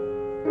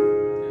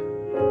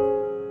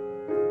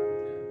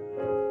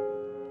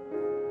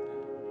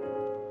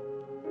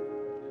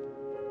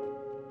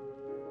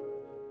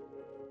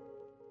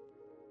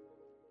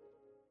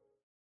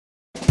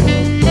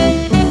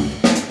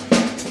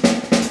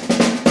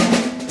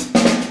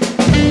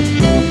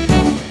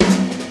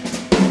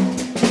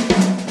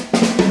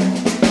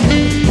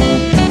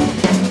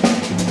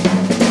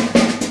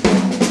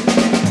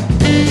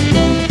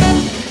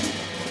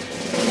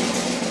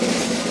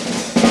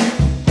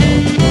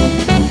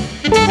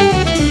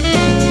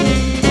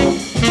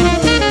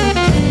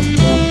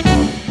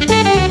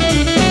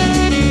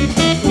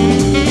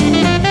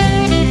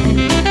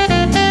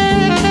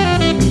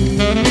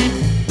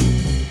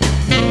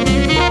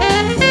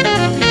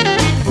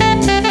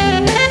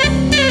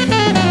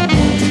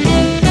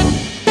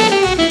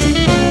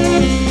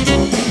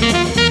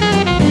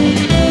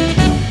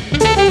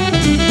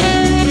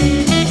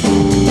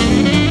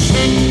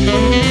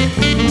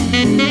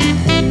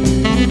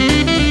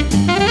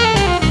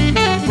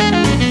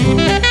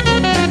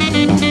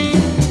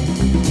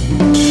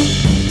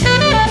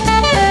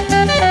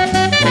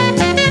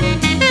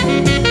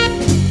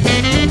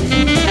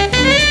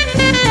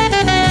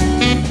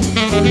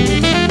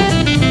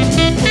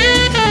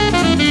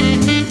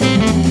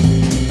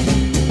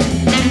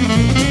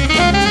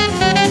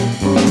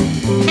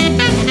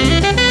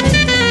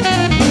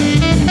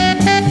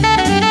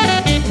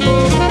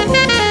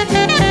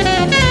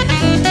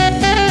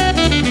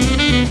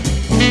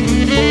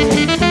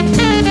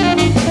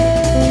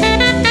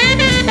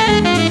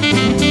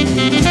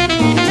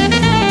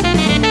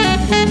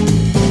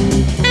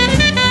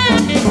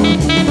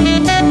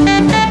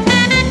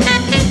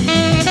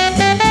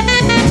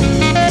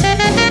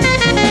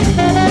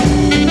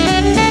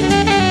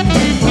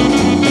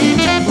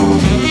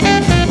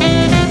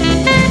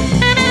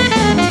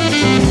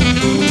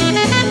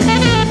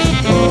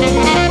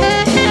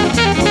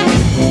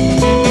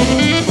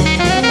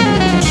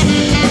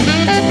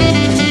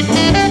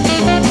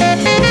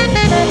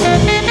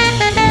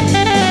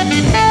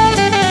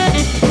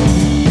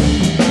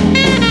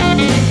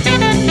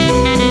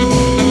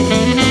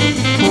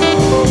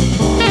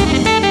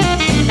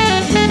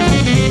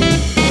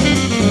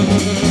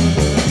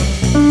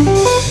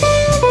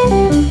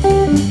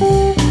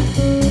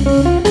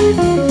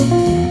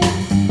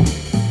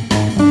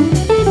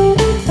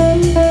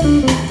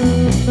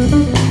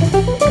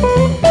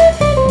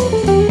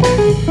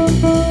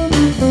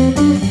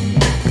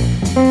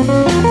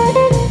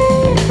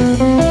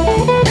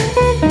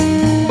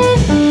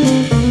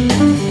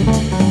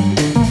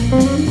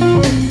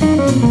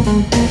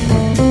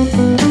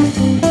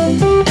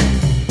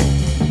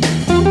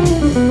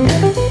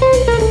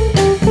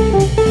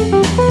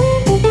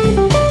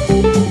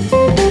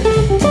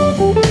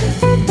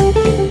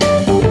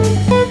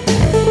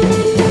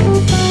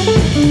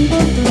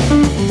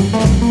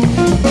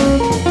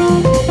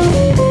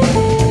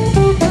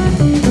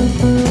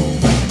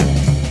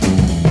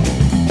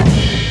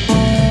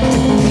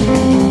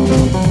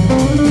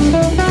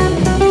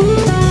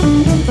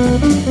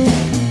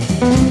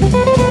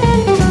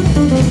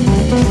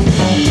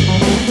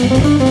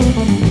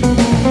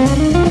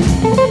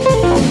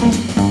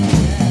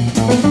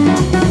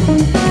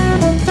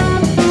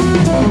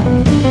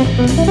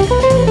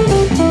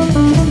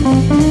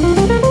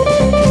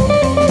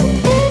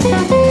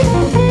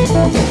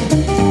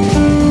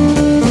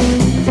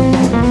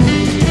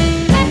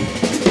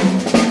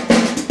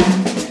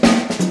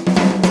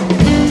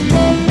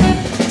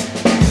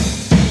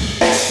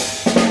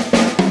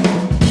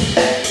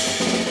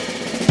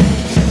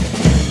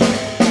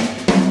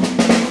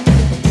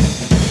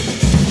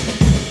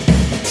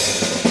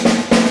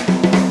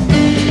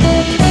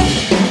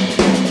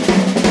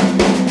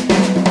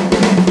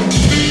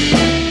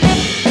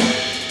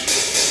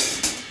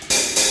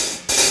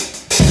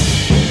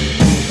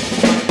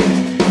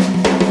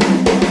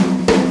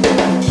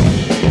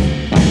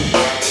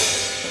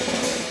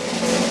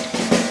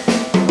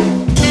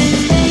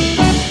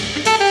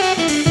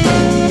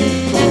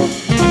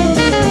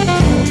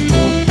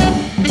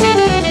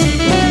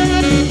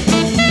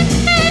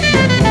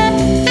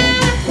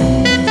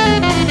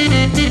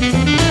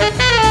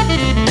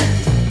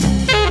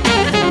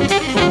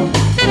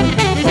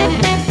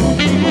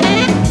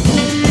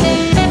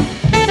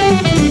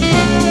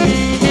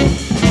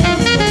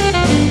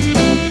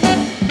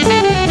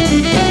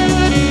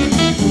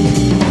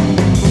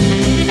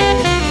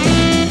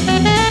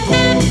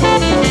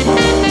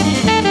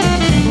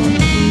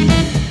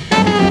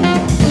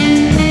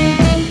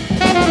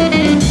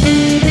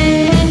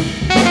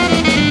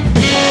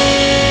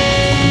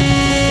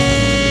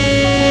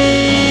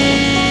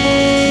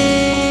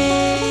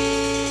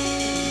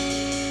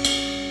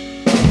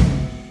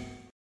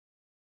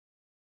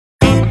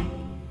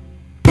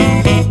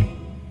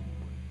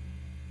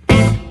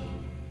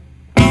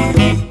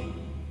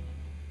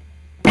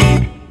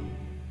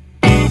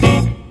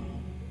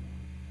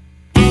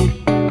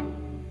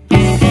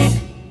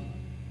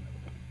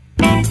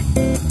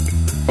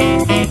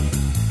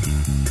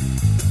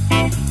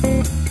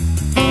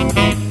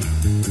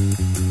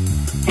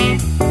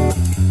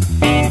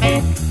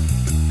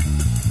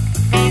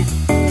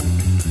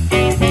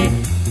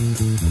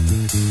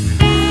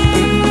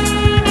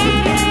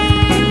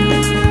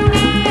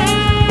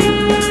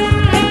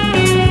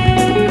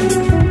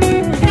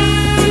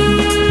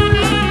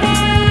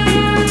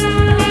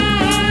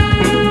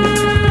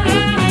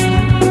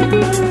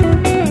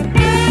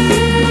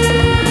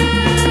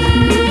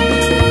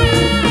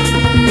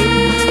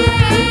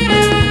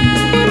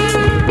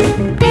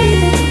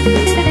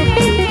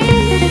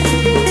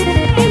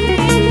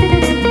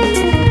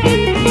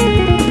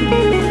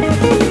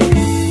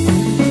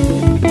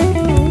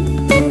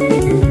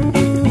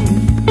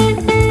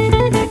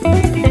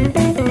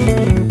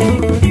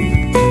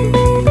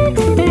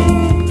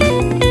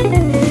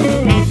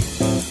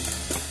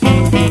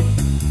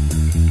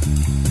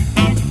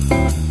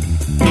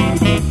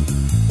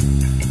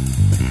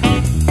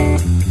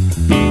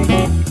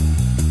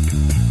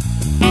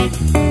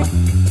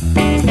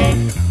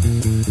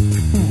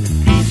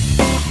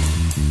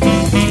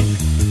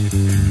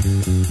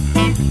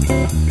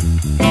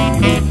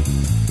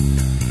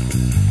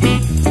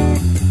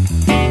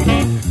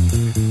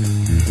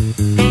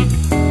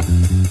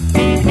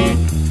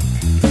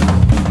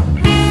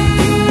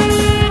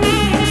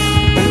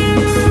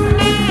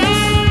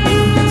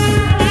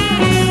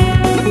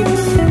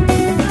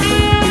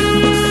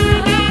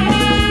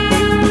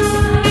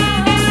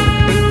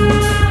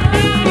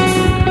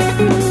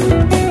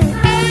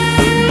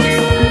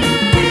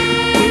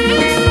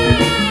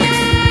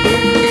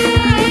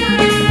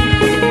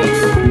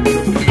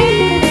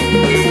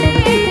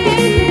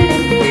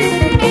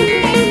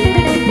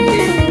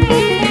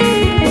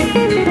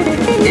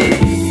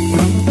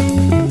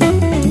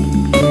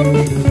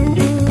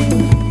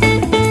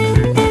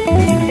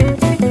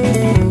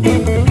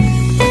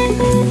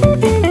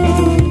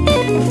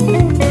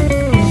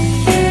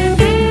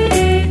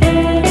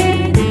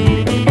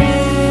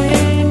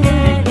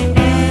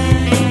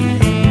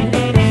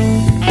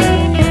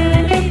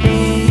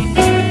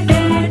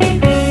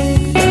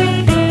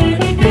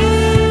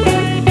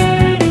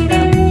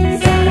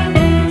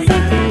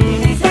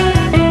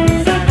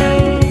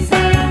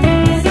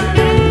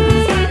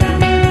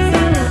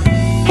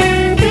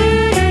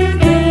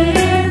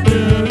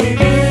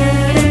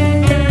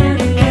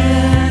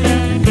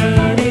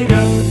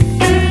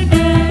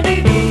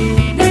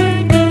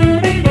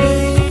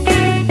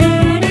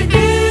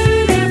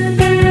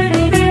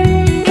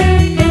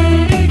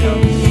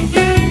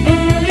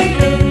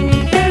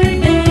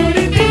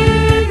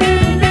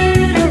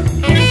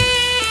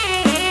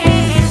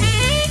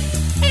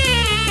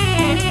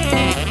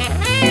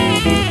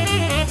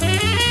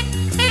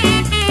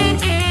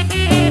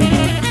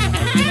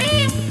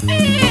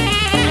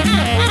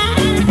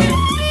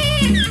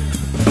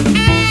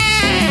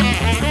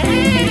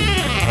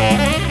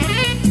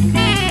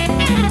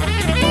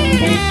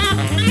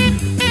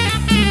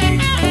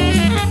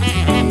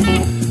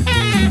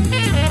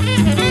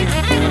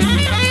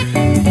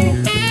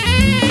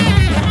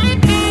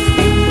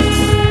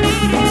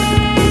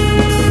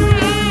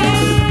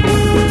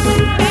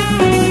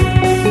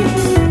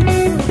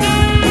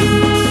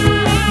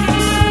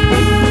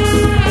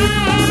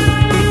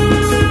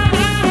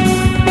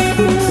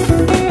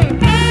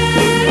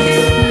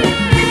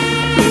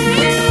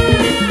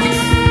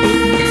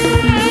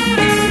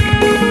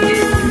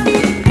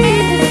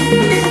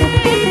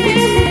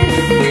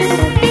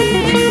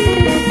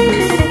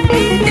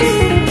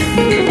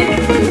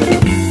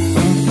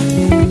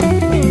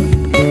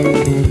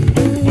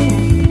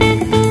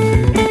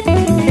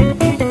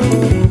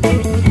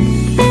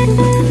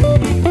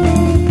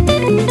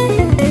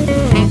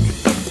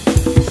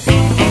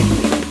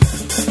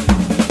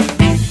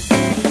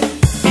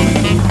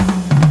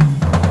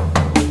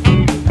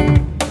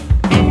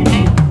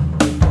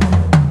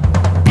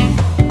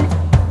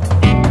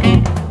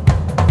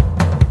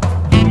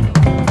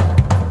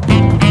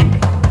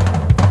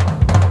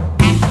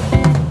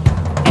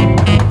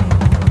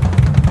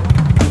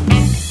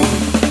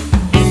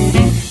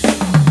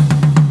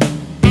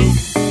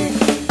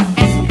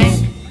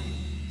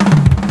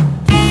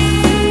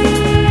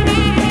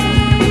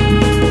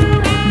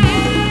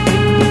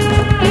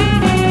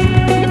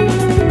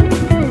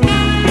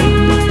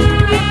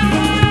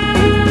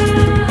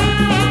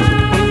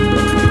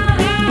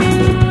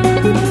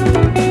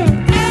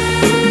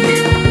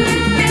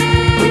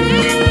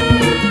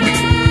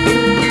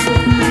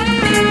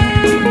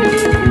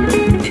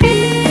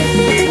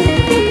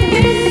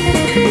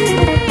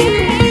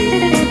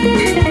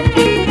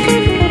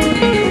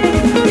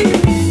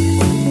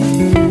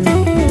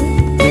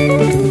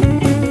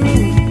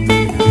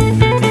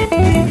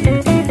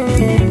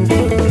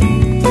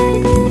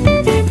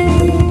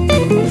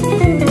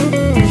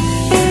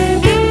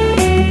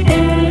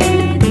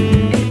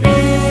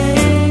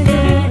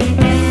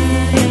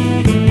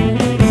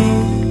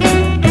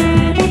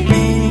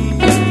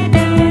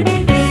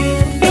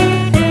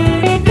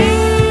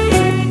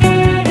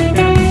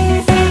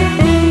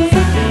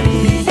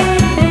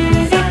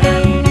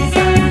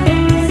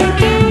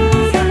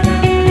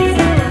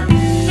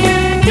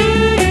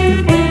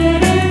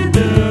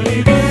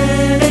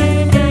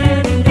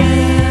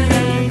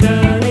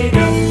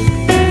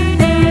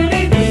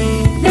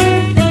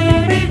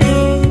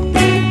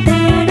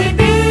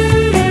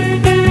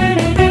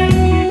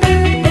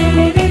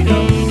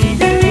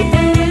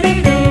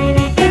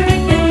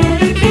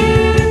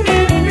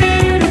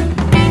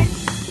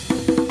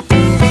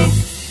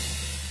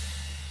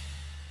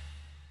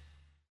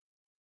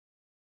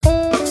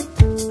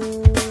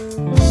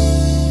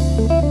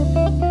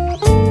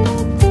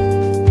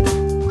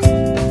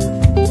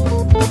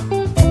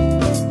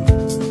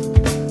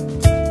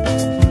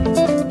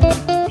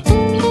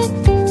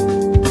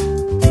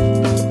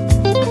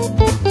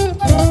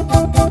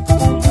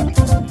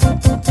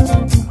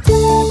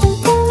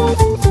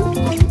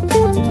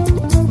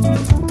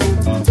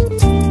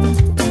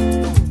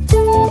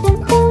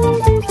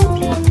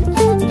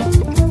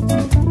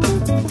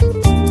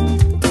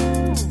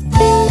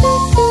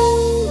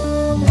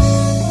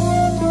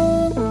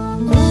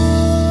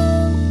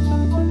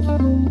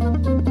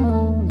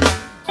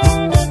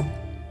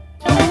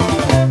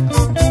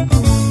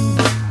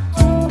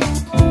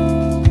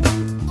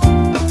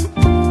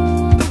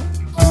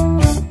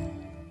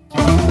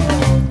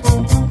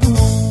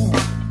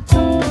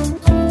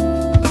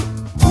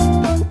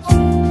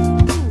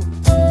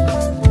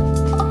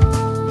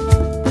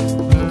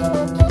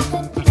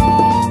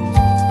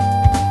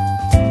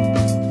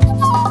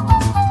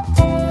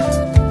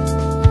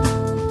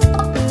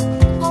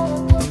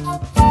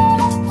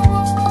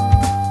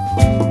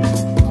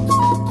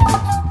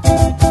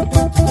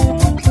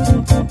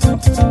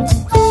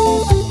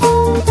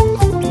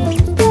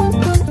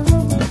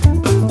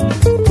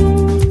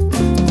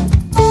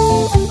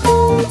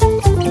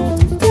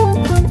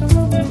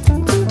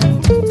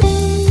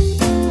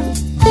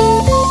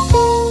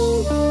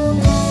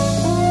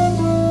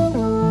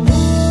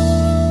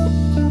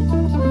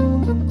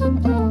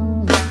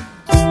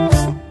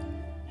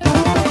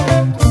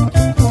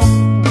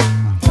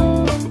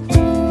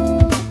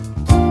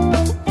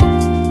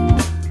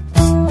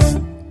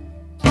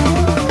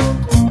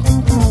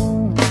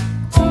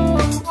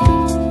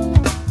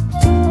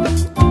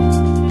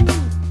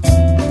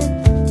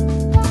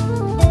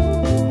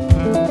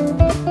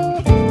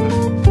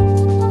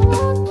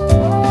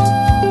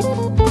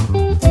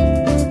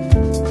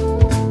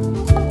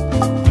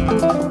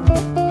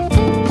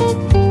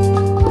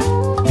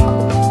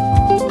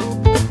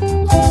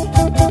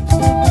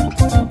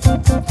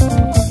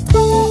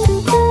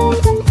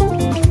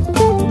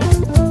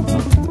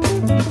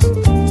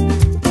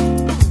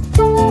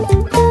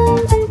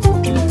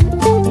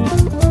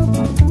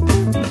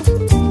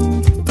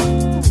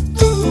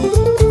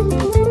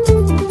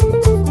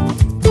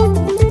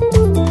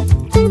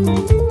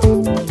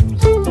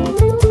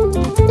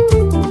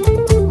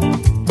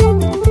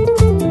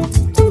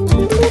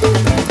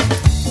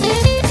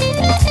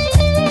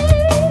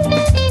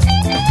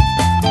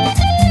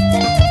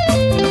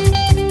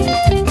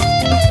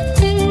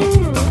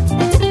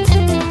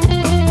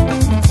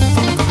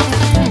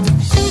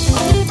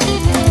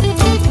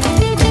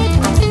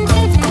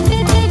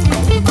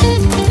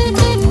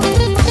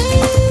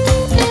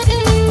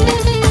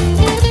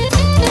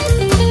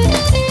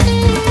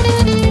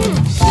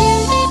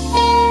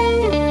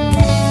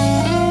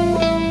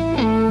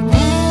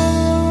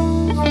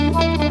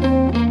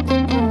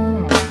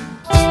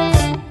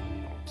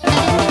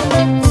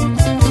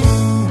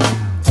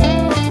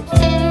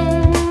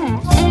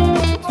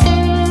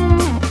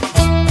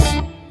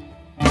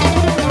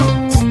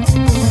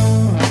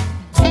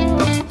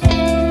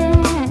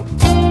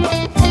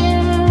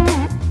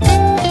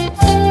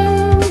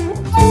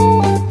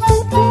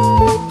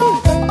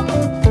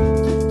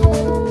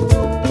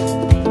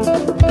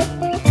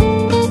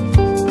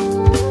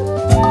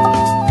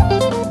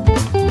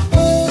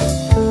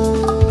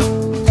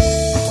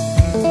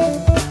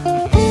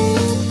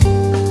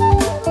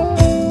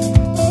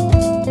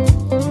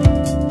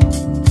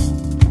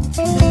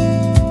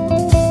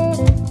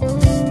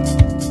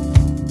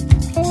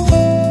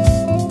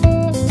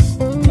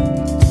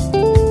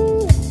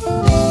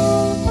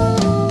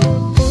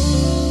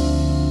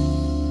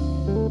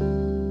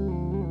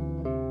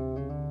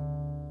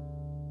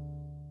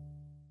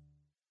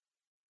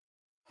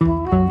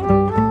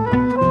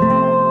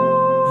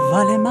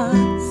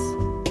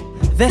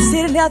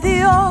 decirle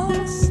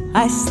adiós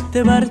a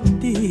este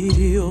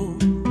martirio,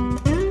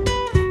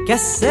 que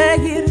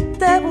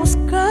seguirte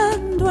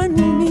buscando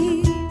en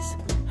mis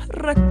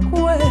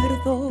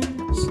recuerdos,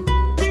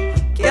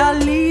 que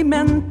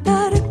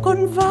alimentar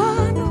con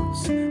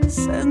vanos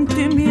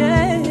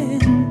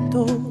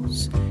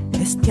sentimientos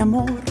este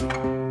amor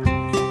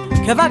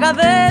que vaga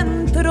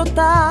dentro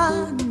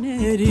tan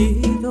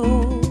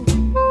herido.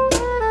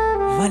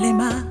 Vale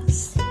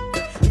más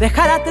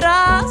dejar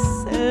atrás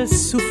el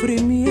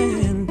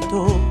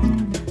sufrimiento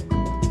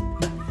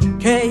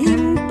que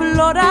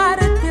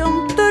implorarte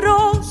un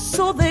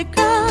trozo de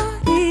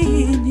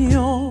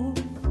cariño,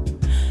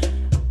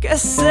 que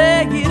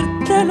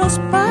seguirte los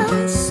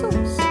pasos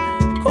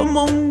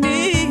como un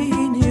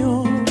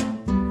niño.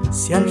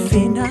 Si al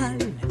final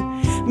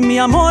mi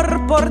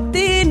amor por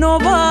ti no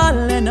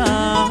vale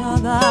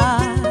nada,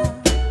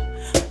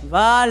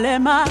 vale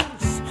más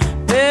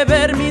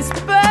beber mis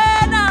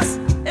penas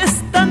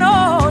esta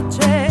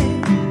noche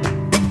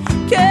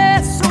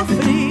que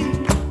sufrir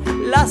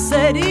las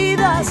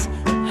heridas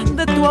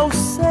de tu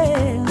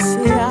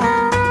ausencia.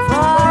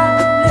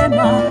 Vale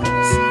más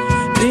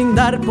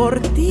brindar por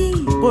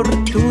ti, por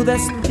tu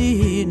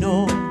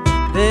destino.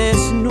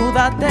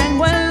 Desnuda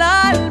tengo el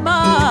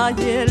alma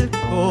y el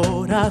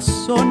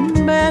corazón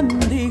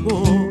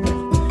mendigo.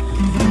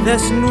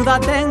 Desnuda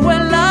tengo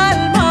el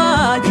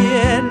alma y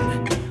el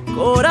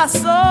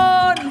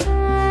corazón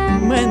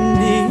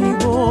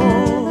mendigo.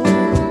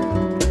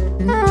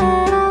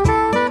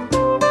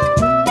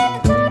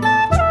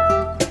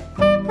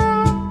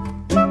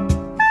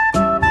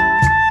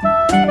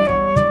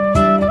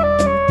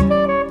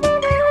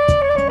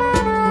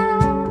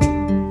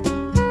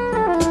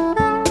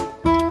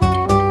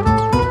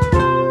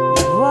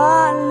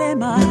 Vale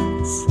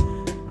más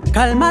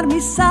calmar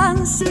mis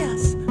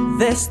ansias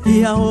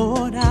desde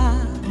ahora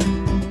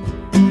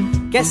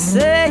que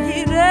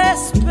seguir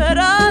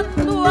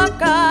esperando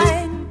acá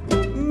en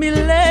mi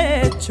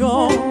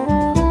lecho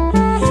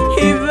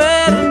y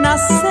ver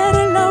nacer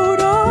la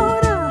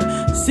aurora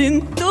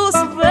sin tus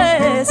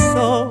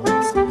besos.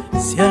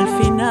 Si al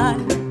final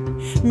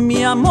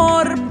mi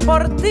amor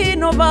por ti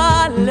no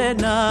vale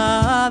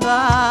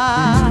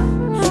nada,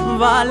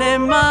 vale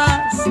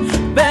más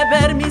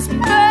beber mis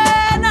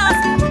penas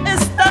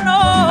esta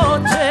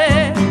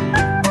noche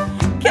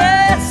que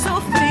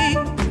sufrir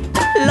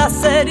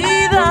las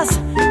heridas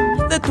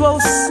de tu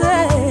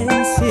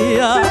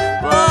ausencia.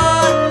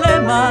 Vale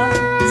más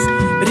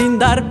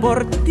brindar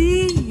por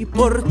ti,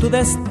 por tu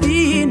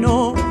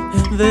destino.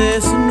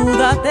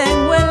 Desnuda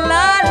tengo el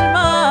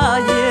alma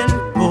y el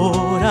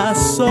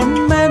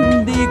corazón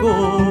mendigo.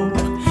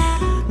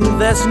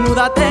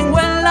 Desnuda tengo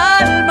el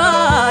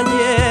alma y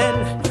el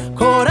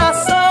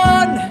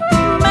corazón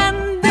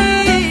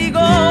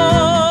mendigo.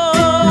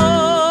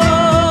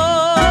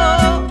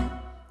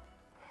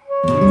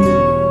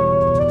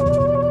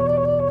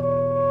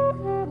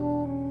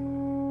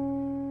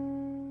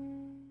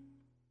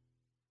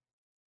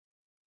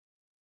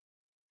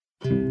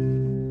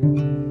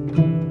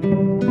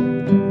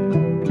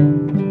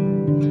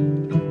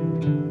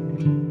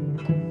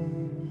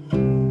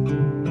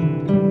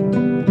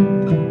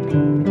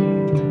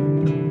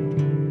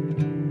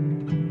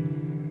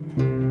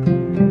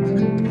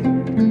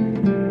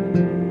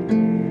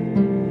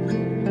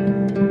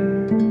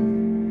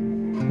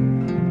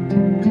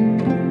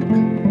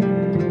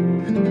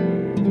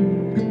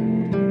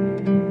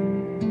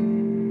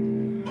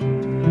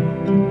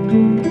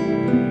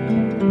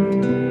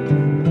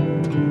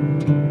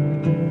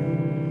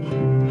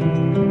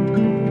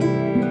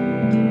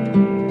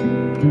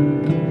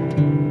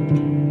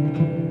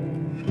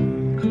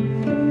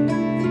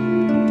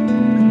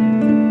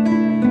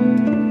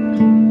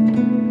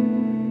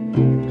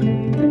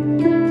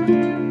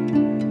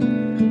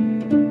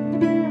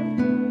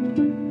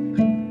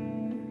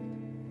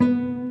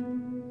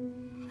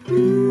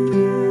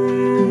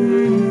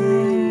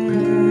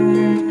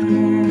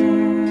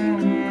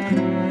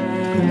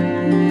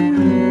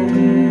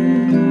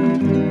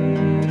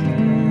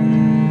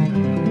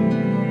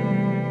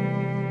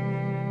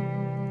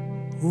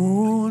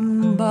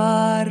 Un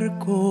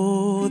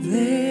barco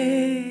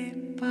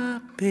de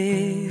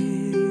papel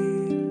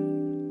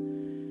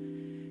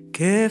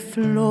que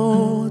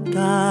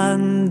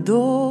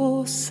flotando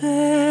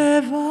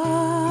se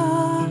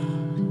va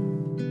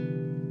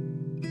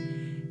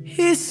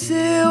y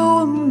se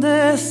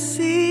hunde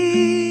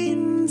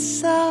sin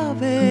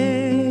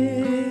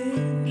saber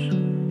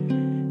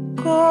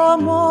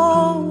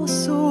cómo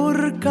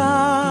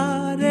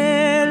surcar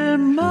el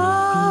mar.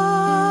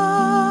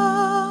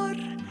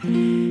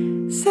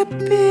 Se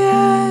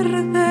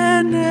pierde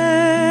en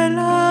el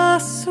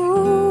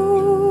azul,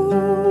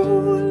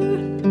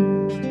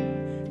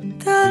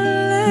 tan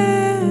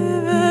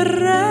leve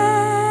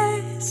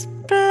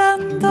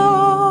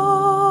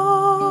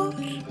resplandor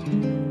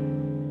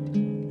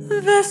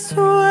de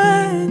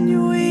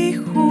sueño y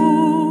juventud.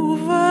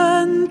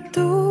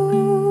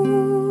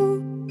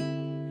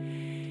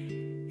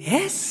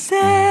 Es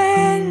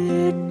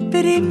el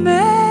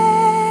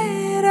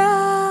primer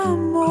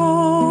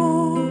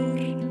amor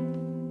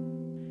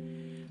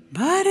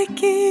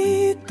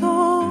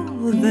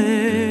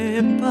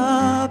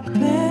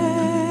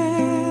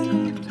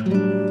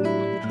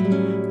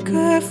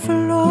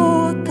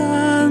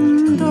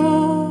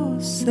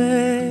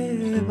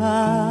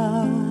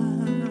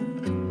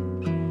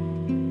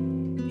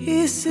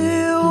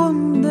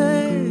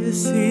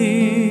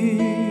sin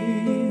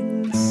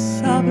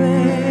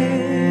saber.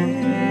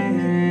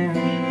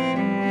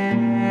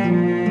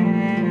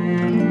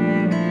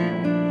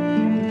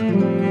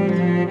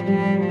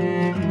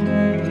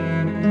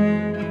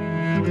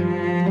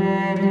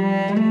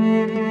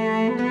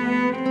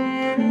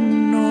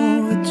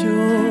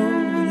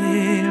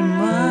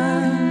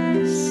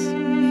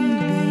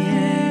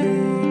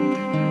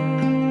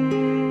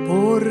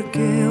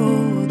 Porque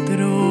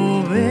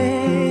otro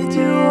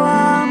bello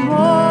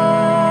amor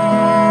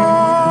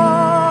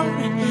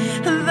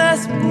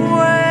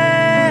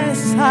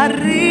después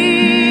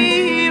arribará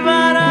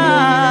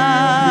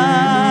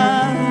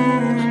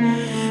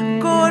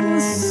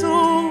con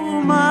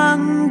su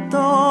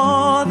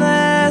manto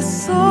de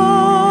sol.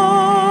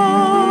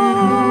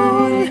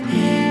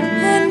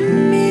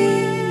 En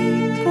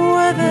mí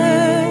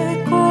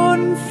puede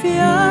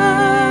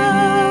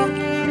confiar,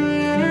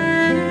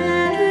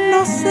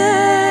 no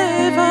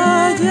se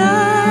vaya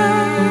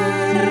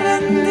a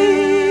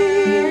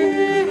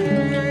rendir,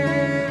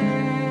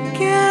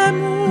 que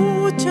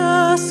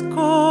muchas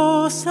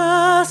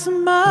cosas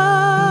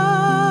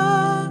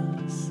más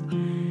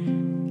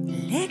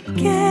le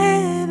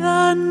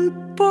quedan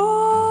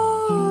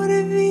por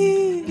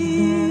vivir.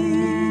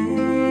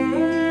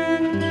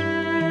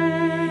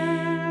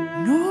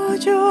 No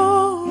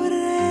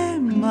llore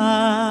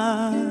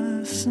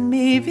más,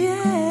 mi bien,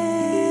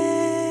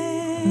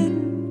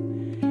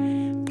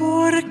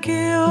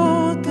 porque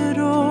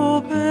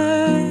otro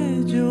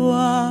bello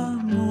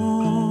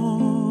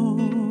amor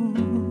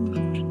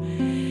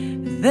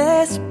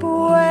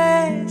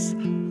después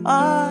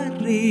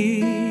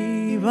arribará.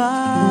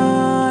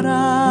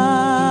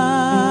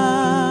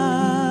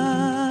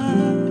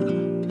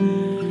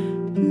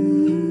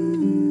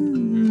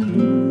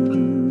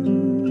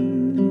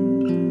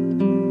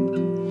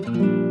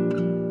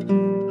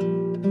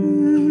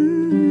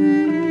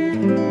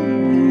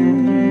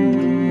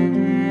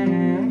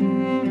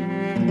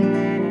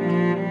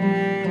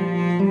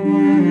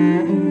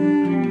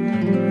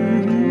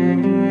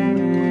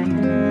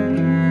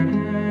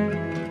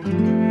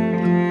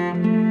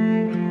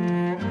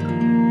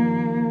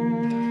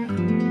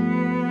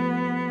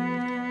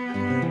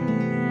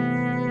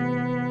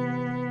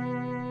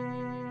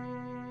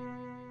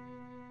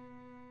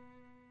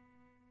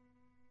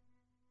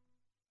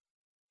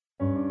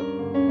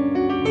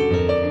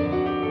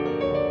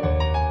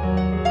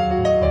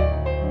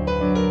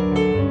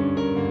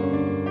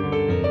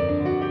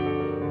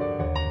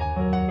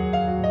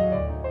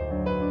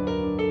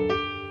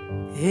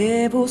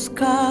 He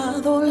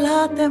buscado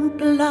la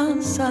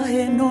templanza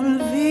en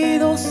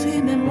olvidos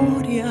y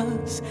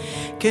memorias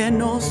que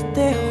nos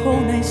dejó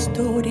una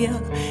historia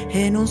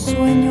en un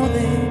sueño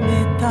de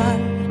metal,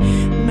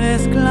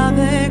 mezcla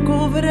de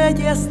cobre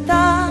y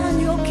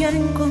estaño que ha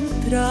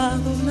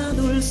encontrado la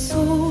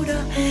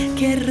dulzura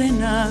que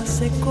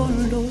renace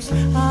con los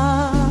años.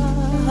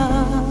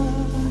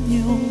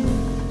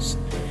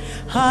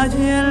 Hay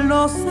en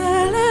los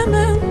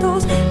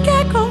elementos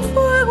que con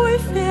fuego y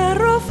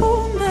fierro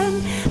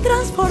funden,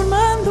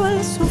 transformando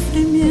el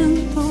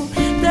sufrimiento,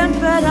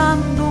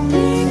 temperando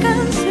mi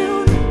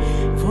canción.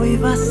 Voy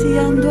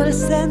vaciando el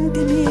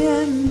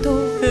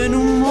sentimiento en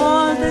un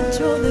molde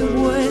hecho de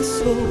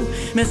hueso,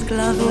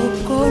 mezclado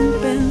con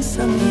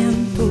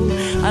pensamiento,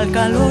 al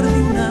calor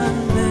de una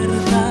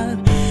verdad.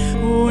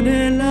 Con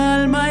el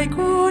alma y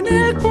con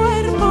el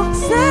cuerpo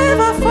se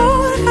va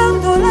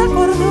forjando la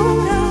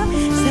cordura,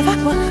 se va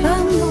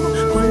cuajando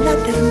con la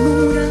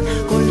ternura,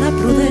 con la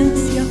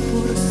prudencia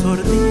por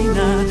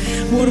sordina,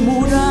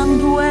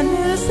 murmurando en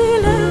el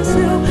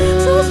silencio,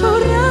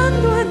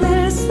 susurrando en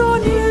el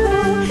sonido,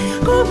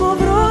 como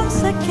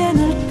bronce que en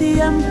el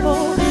tiempo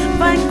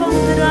va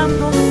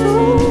encontrando su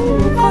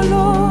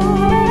color.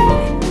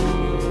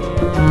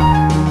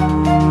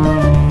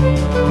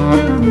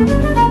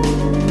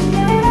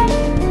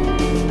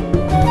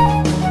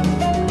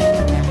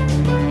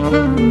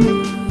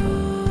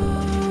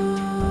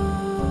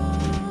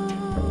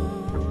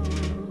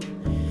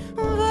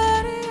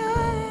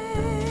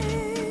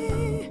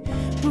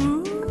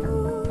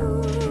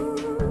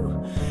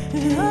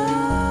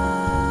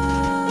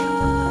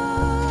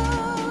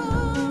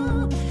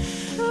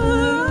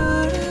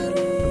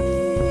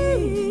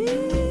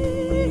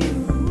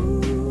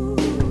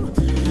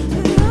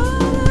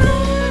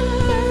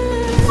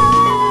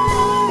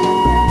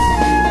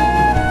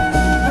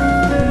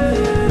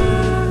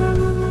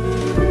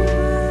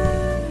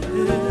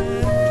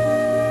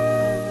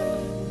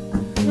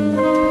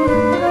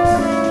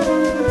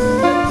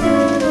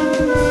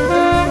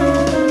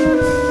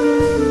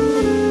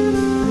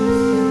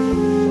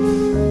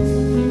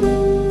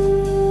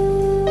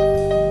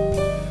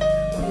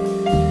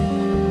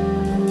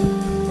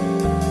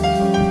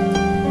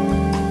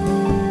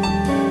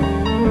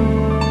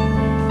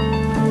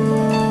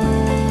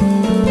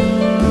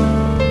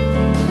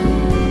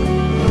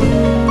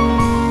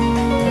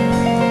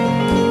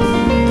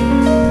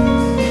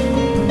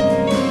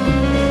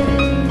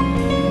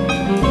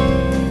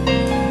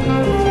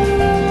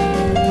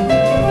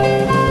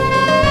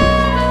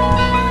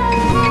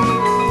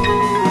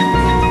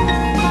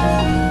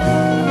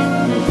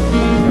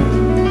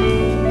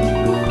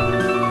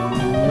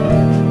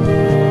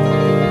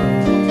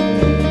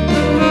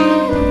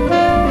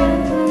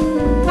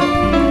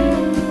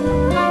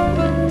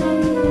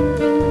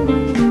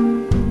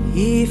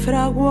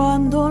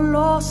 fraguando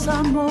los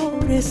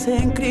amores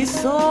en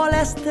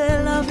crisoles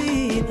de la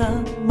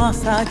vida,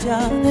 más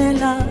allá de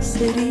las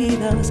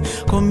heridas,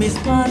 con mis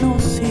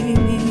manos y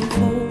mi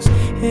voz,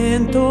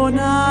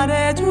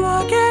 entonaré yo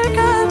aquel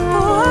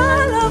canto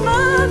a la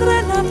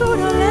madre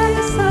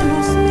naturaleza.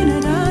 Los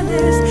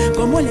minerales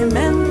como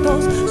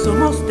elementos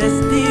somos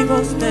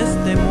testigos de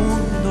este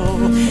mundo.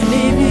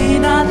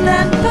 Divina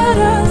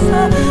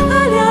temperanza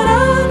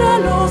aliarán a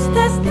los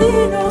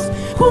destinos,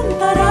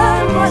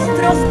 juntarán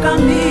nuestros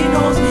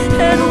caminos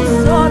en un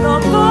solo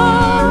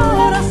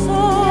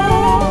corazón.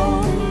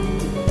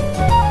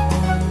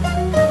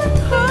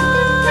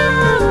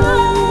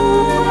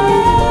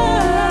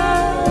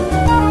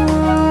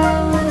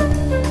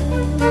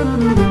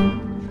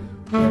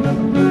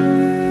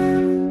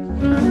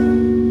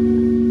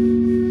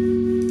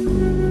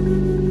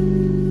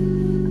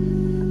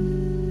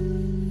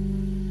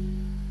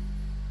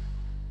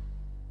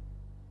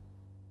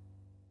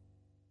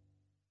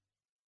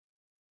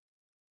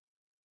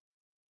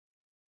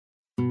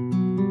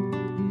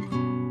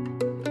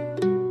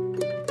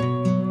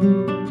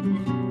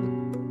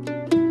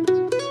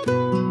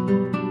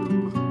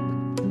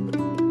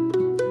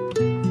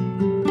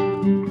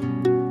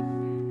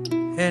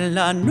 En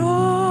la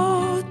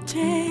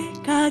noche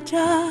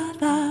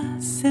callada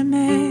se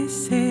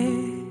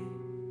mece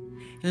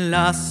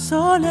la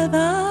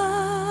soledad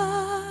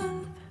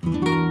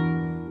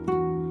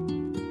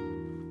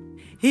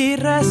y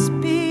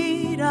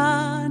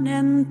respiran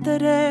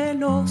entre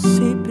los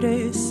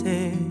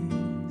cipreses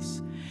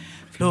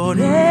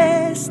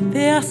flores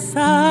de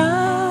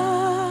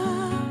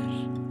azahar.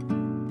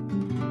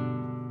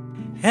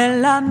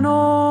 En la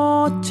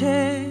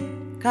noche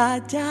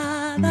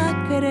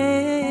callada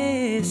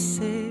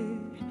crece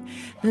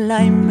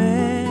la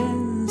inmensidad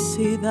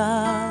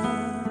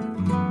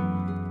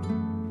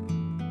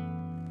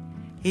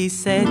y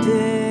se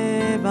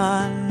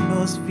llevan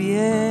los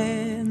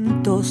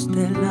vientos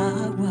del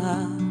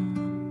agua,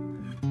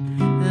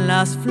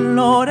 las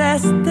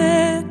flores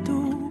de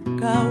tu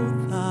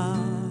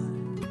caudal.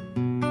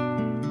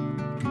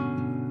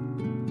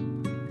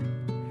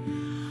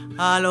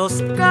 A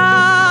los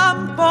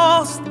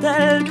campos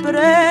del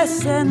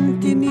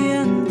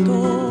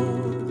presentimiento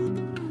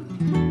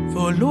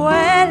voló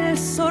el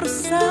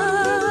zorzal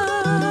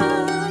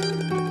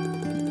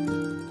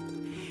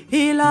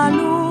y la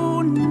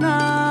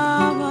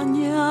luna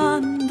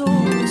bañando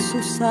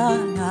sus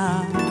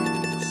alas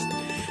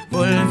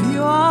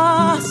volvió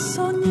a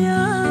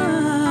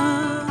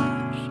soñar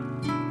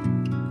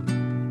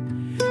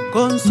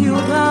con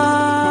ciudades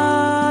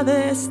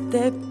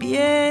de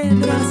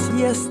piedras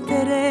y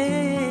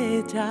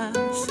estrellas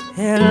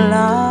en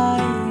la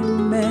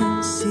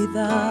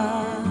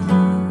inmensidad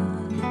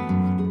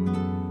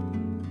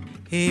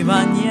y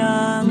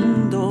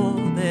bañando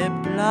de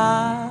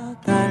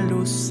plata el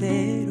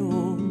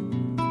lucero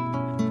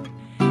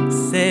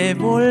se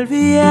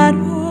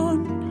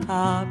volvieron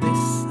a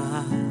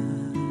besar.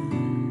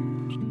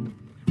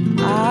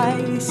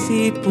 Ay,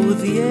 si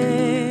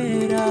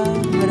pudiera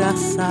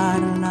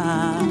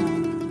abrazarla,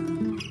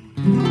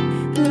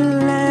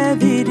 le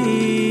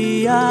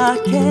diría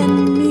que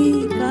en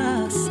mi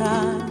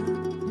casa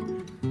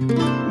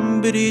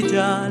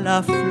brilla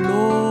la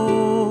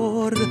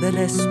flor del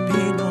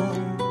espino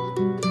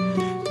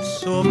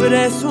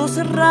sobre sus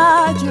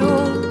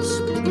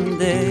rayos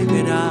de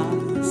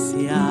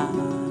gracia.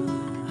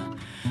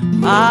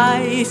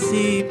 Ay,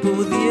 si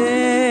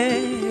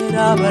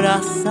pudiera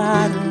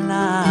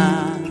abrazarla,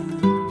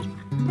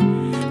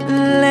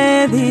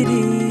 le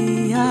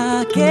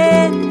diría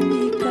que en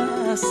mi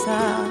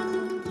casa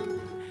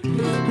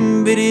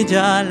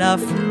brilla la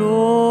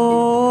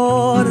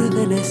flor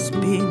del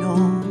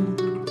espino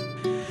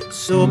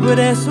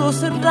sobre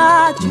sus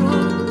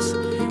rayos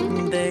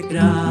de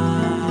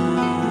gracia.